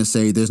 I'm just going to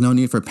say there's no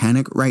need for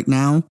panic right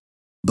now.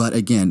 But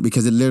again,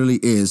 because it literally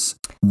is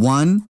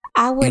 1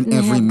 in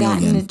every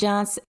million.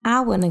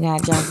 I wouldn't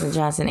have got Johnson &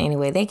 Johnson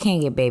anyway. They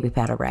can't get baby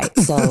powder right.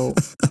 So,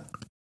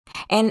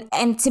 and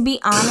to be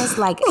honest,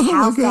 like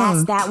how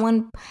fast that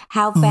one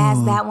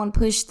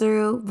pushed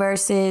through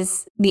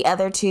versus the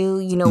other two,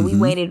 we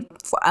waited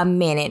for a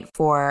minute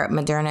for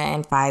Moderna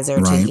and Pfizer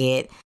to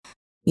get,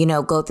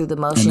 go through the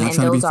motion. And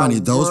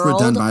those were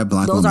done by a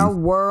black woman. Those are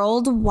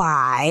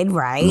worldwide,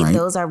 right?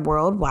 Those are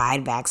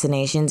worldwide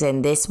vaccinations.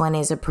 And this one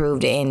is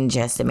approved in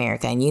just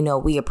America. And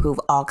we approve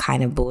all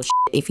kind of bullshit.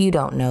 If you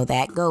don't know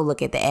that, go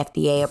look at the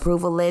FDA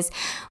approval list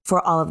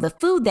for all of the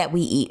food that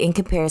we eat in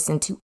comparison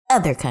to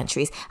other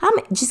countries.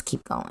 Just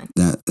keep going.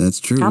 That's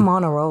true. I'm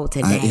on a roll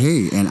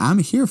today. And I'm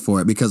here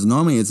for it because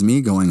normally it's me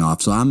going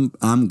off. So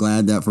I'm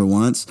glad that for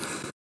once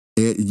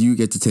you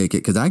get to take it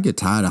because I get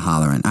tired of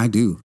hollering. I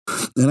do.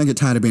 And I get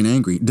tired of being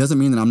angry. It doesn't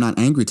mean that I'm not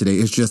angry today.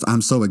 It's just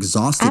I'm so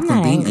exhausted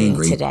from being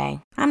angry today.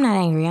 I'm not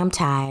angry. I'm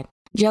tired.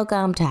 Joker,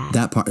 I'm tired.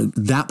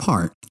 That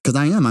part. Because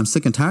I am. I'm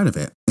sick and tired of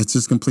it. It's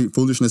just complete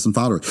foolishness and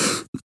fodder.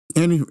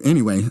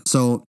 Anyway,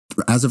 so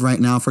as of right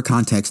now, for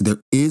context, there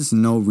is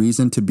no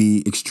reason to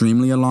be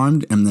extremely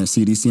alarmed. And the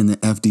CDC and the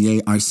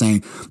FDA are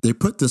saying they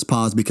put this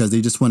pause because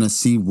they just want to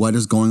see what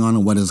is going on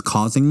and what is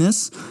causing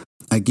this.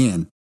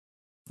 Again,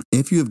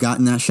 If you have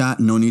gotten that shot,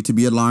 no need to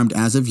be alarmed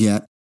as of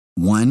yet.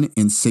 1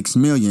 in 6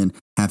 million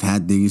have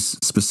had these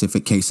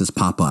specific cases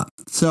pop up.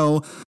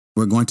 So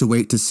we're going to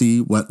wait to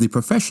see what the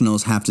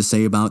professionals have to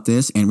say about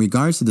this in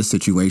regards to the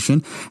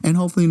situation. And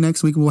hopefully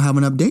next week we'll have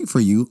an update for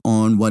you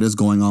on what is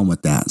going on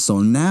with that.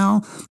 So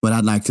now what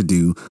I'd like to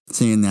do,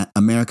 seeing that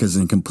America's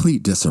in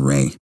complete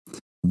disarray,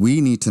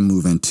 we need to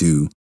move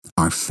into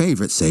our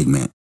favorite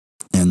segment,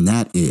 and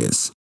that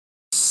is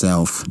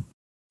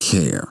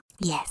self-care.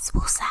 Yes,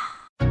 woosah.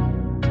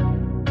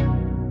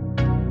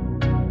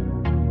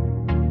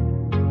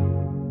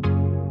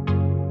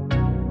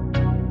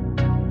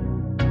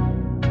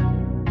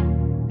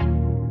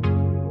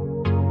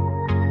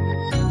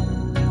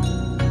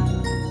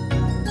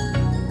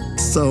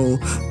 So,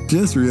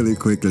 just really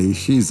quickly,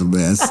 she's a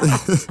mess.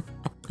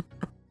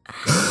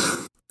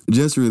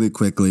 Just really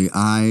quickly,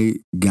 I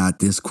got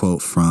this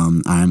quote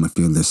from I Am a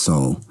Fearless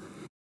Soul.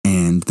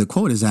 And the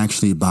quote is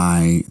actually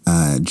by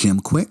Jim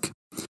Quick.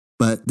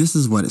 But this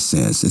is what it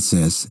says. It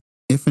says,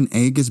 if an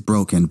egg is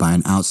broken by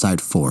an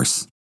outside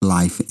force,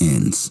 life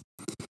ends.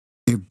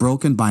 If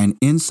broken by an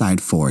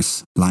inside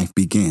force, life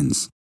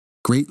begins.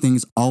 Great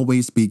things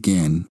always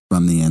begin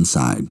from the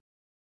inside.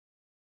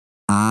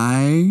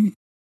 I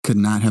could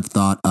not have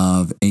thought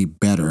of a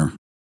better,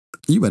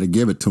 you better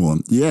give it to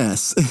him.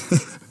 Yes.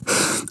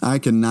 I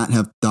could not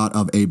have thought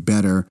of a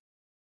better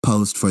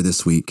post for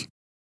this week,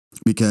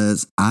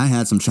 because I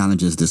had some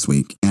challenges this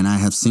week and I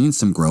have seen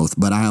some growth,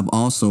 but I have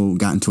also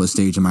gotten to a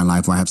stage in my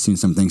life where I have seen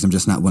some things I'm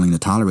just not willing to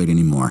tolerate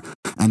anymore.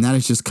 And that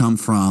has just come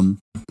from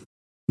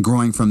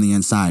growing from the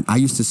inside. I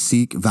used to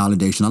seek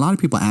validation. A lot of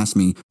people ask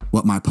me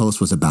what my post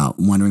was about,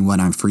 wondering what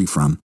I'm free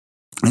from.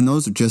 And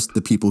those are just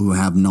the people who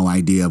have no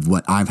idea of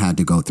what I've had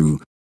to go through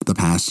the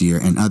past year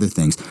and other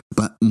things.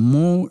 But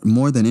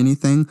more than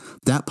anything,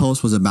 that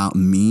post was about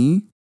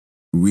me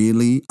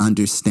really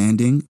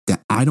understanding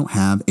that I don't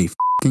have a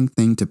fucking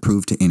thing to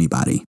prove to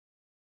anybody.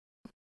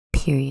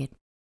 Period.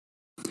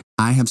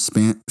 I have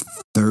spent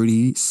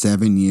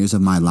 37 years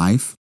of my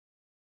life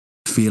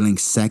feeling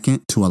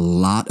second to a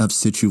lot of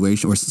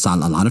situations, or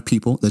a lot of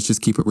people, let's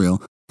just keep it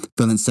real,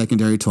 feeling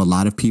secondary to a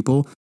lot of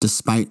people,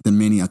 despite the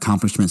many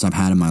accomplishments I've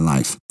had in my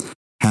life.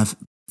 Have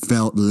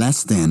felt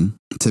less than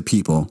to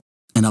people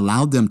and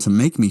allowed them to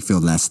make me feel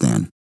less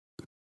than.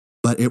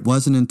 But it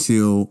wasn't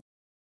until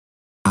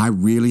I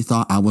really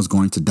thought I was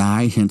going to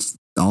die, hence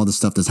all the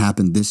stuff that's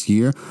happened this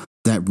year,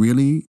 that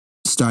really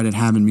started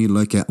having me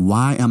look at,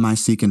 why am I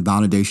seeking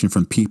validation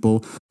from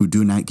people who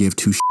do not give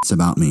two shits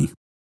about me?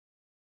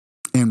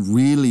 And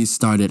really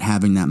started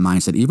having that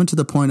mindset, even to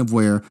the point of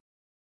where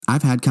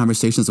I've had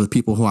conversations with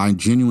people who I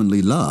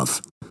genuinely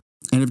love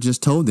and have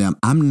just told them,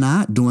 I'm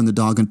not doing the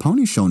dog and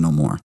pony show no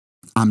more.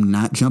 I'm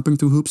not jumping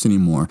through hoops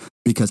anymore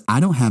because I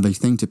don't have a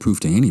thing to prove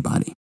to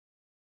anybody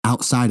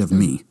outside of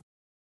me.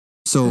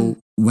 So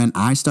when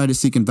I started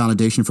seeking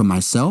validation from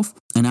myself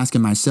and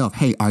asking myself,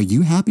 hey, are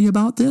you happy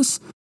about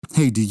this?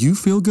 Hey, do you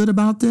feel good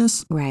about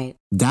this? Right.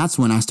 That's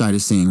when I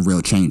started seeing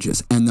real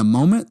changes. And the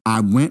moment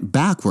I went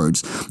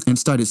backwards and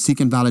started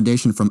seeking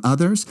validation from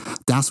others,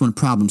 that's when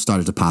problems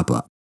started to pop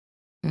up.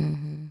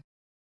 Mm-hmm.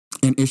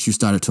 And issues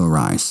started to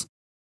arise.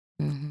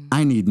 Mm-hmm.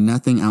 I need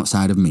nothing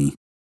outside of me.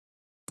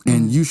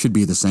 And you should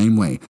be the same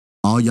way.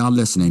 All y'all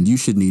listening, you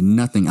should need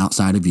nothing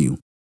outside of you.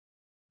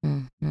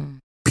 Mm-hmm.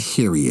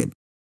 Period.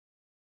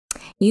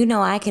 You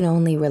know, I can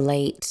only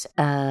relate,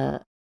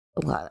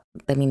 well,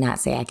 let me not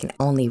say I can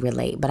only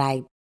relate, but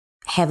I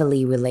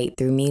heavily relate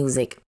through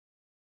music.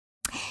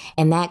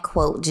 And that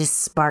quote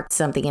just sparked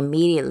something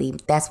immediately.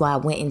 That's why I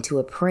went into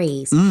a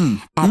praise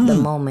at the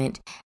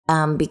moment,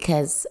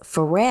 because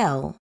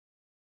Pharrell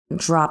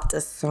dropped a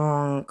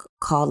song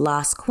called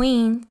Lost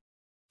Queen.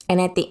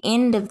 And at the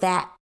end of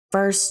that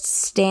first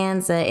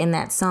stanza in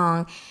that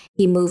song,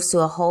 he moves to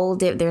a whole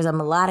there's a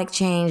melodic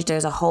change.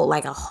 There's a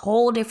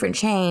whole different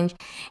change.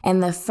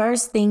 And the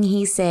first thing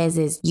he says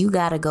is, you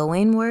got to go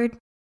inward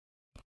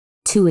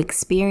to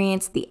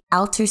experience the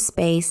outer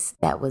space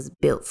that was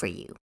built for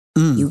you.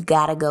 You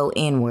got to go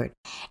inward.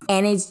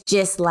 And it's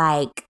just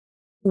like,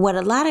 what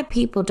a lot of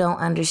people don't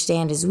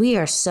understand is we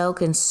are so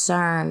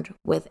concerned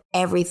with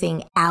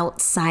everything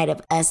outside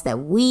of us that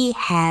we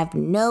have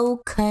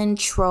no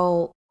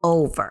control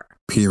over.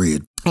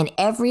 Period. And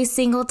every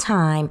single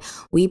time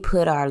we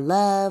put our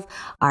love,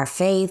 our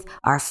faith,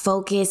 our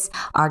focus,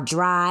 our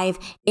drive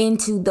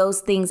into those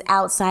things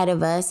outside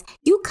of us,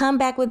 you come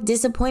back with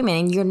disappointment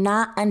and you're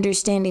not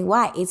understanding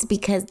why. It's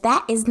because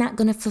that is not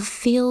going to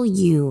fulfill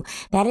you.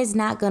 That is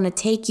not going to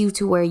take you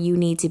to where you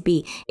need to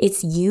be.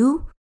 It's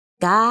you,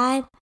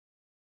 God,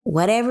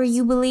 whatever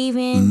you believe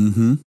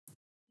in,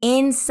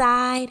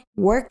 inside,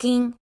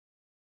 working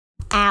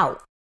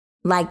out.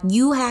 Like,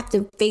 you have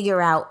to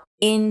figure out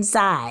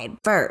inside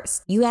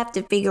first. You have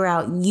to figure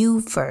out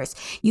you first.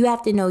 You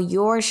have to know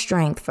your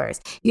strength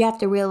first. You have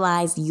to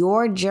realize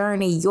your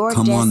journey, your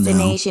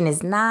destination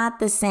is not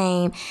the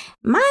same.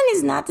 Mine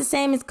is not the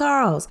same as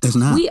Carl's. It's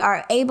not. We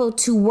are able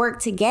to work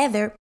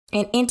together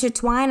and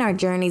intertwine our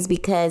journeys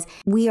because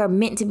we are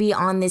meant to be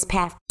on this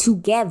path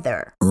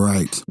together.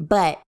 Right.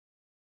 But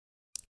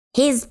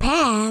his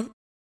path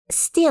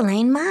still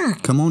ain't mine.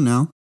 Come on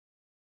now.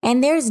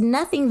 And there's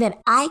nothing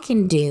that I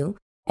can do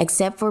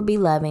except for be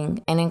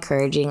loving and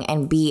encouraging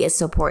and be a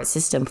support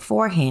system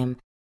for him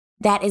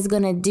that is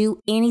going to do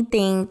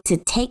anything to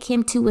take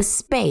him to a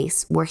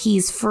space where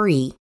he's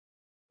free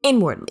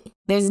inwardly.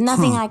 There's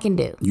nothing I can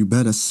do. You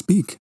better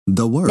speak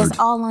the word. That's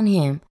all on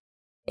him.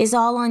 It's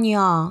all on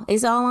y'all.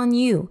 It's all on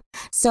you.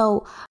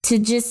 So to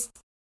just,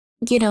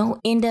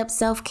 end up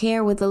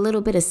self-care with a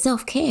little bit of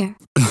self-care,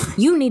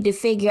 you need to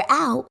figure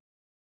out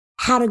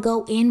how to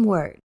go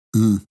inward.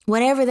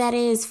 Whatever that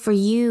is for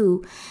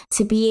you,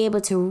 to be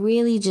able to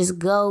really just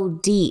go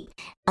deep,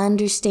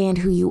 understand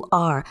who you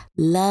are,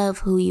 love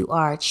who you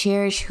are,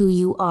 cherish who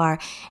you are,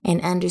 and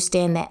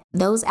understand that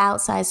those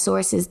outside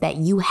sources that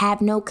you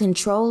have no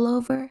control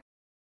over,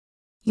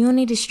 you don't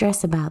need to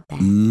stress about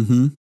that.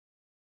 Mm-hmm.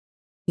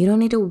 You don't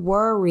need to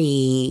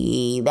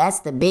worry.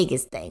 That's the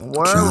biggest thing.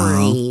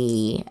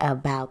 Worry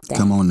about that.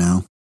 Come on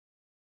now.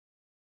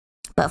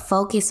 But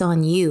focus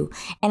on you.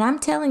 And I'm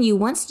telling you,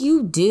 once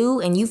you do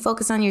and you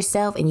focus on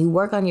yourself and you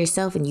work on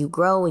yourself and you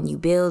grow and you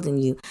build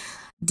and you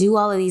do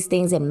all of these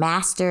things and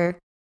master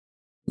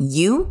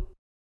you,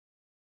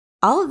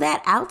 all of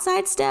that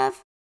outside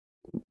stuff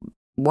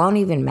won't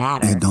even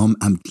matter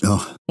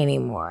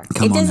anymore.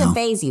 It doesn't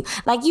faze you.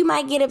 Like, you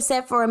might get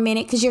upset for a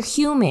minute because you're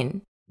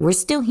human. We're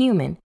still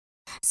human.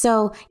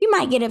 So you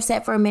might get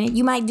upset for a minute.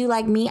 You might do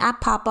like me. I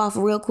pop off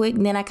real quick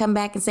and then I come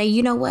back and say,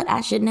 you know what?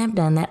 I shouldn't have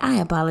done that. I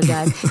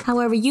apologize.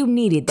 However, you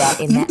needed that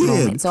in that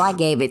moment. So I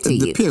gave it to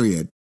you.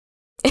 Period.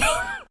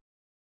 I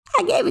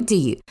gave it to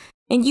you.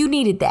 And you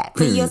needed that.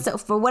 For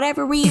yourself. For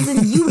whatever reason,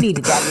 you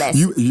needed that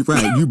lesson. You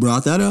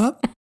brought that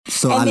up.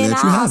 So I let you have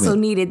it. I also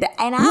needed that.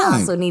 And I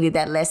also needed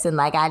that lesson.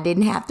 Like, I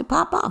didn't have to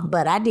pop off,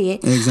 but I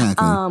did.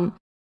 Exactly.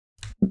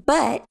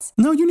 But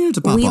no, you needed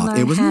to pop off.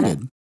 It was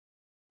needed.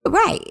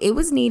 Right. It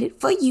was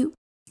needed for you,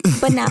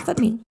 but not for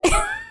me.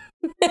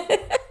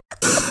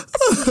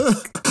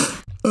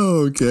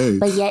 Okay.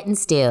 But yet and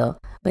still,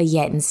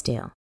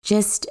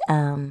 just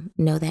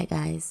know that,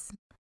 guys.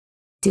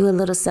 Do a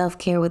little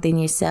self-care within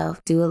yourself.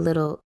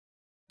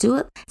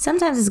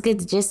 Sometimes it's good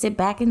to just sit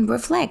back and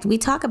reflect. We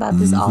talk about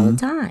this all the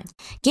time.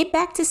 Get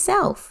back to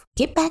self.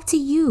 Get back to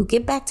you.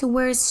 Get back to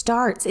where it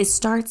starts. It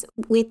starts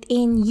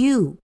within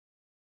you.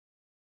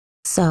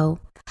 So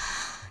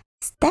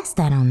that's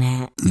that on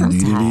that.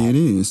 Indeed, it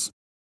is.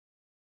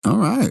 All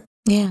right.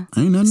 Yeah.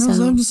 Ain't nothing else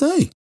left to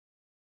say.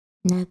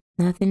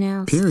 Nothing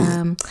else.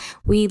 Period.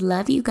 We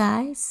love you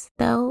guys,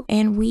 though,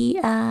 and we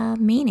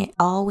mean it.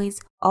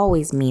 Always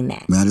mean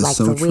that. That is like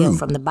so for real, true.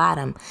 from the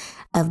bottom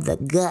of the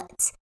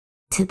gut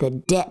to the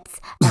depths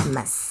of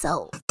my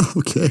soul.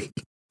 Okay.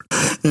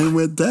 And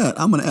with that,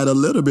 I'm going to add a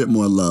little bit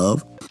more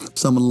love,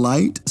 some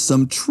light,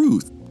 some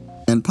truth,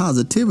 and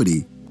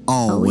positivity.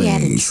 Always. We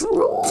added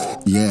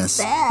truth. Yes,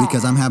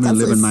 because I'm having to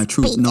live in my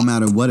truth no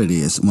matter what it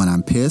is. When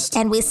I'm pissed,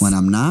 and when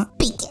I'm not,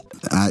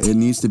 it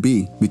needs to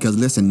be. Because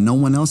listen, no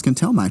one else can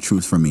tell my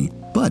truth for me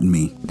but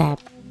me.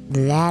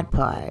 That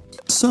part.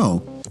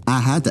 So I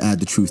had to add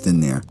the truth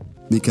in there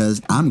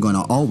because I'm going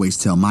to always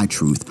tell my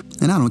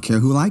truth, and I don't care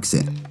who likes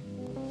it.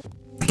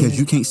 Because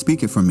you can't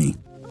speak it for me.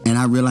 And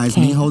I realize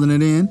me holding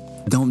it in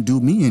don't do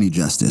me any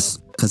justice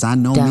because I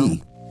know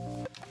me.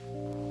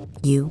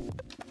 You.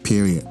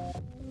 Period.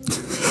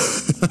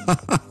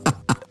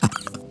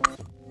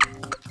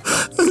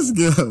 Let's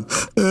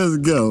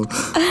go.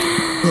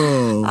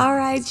 Oh. All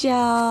right,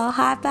 y'all.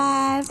 High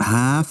five.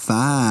 High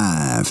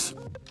five.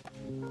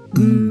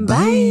 Bye.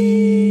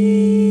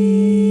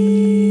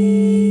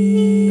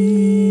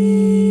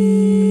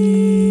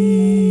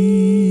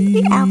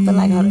 I don't feel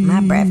like holding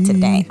my breath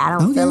today. I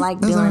don't feel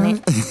like doing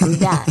it. I'm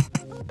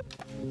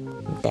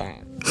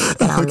done.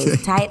 Put on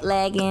these tight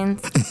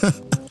leggings.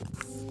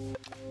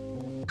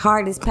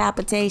 Hardest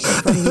palpitation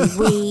from the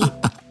weed.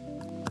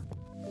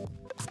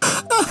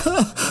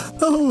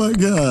 Oh my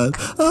God.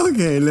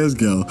 Okay, let's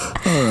go. All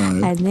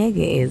right. That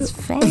nigga is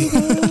fading.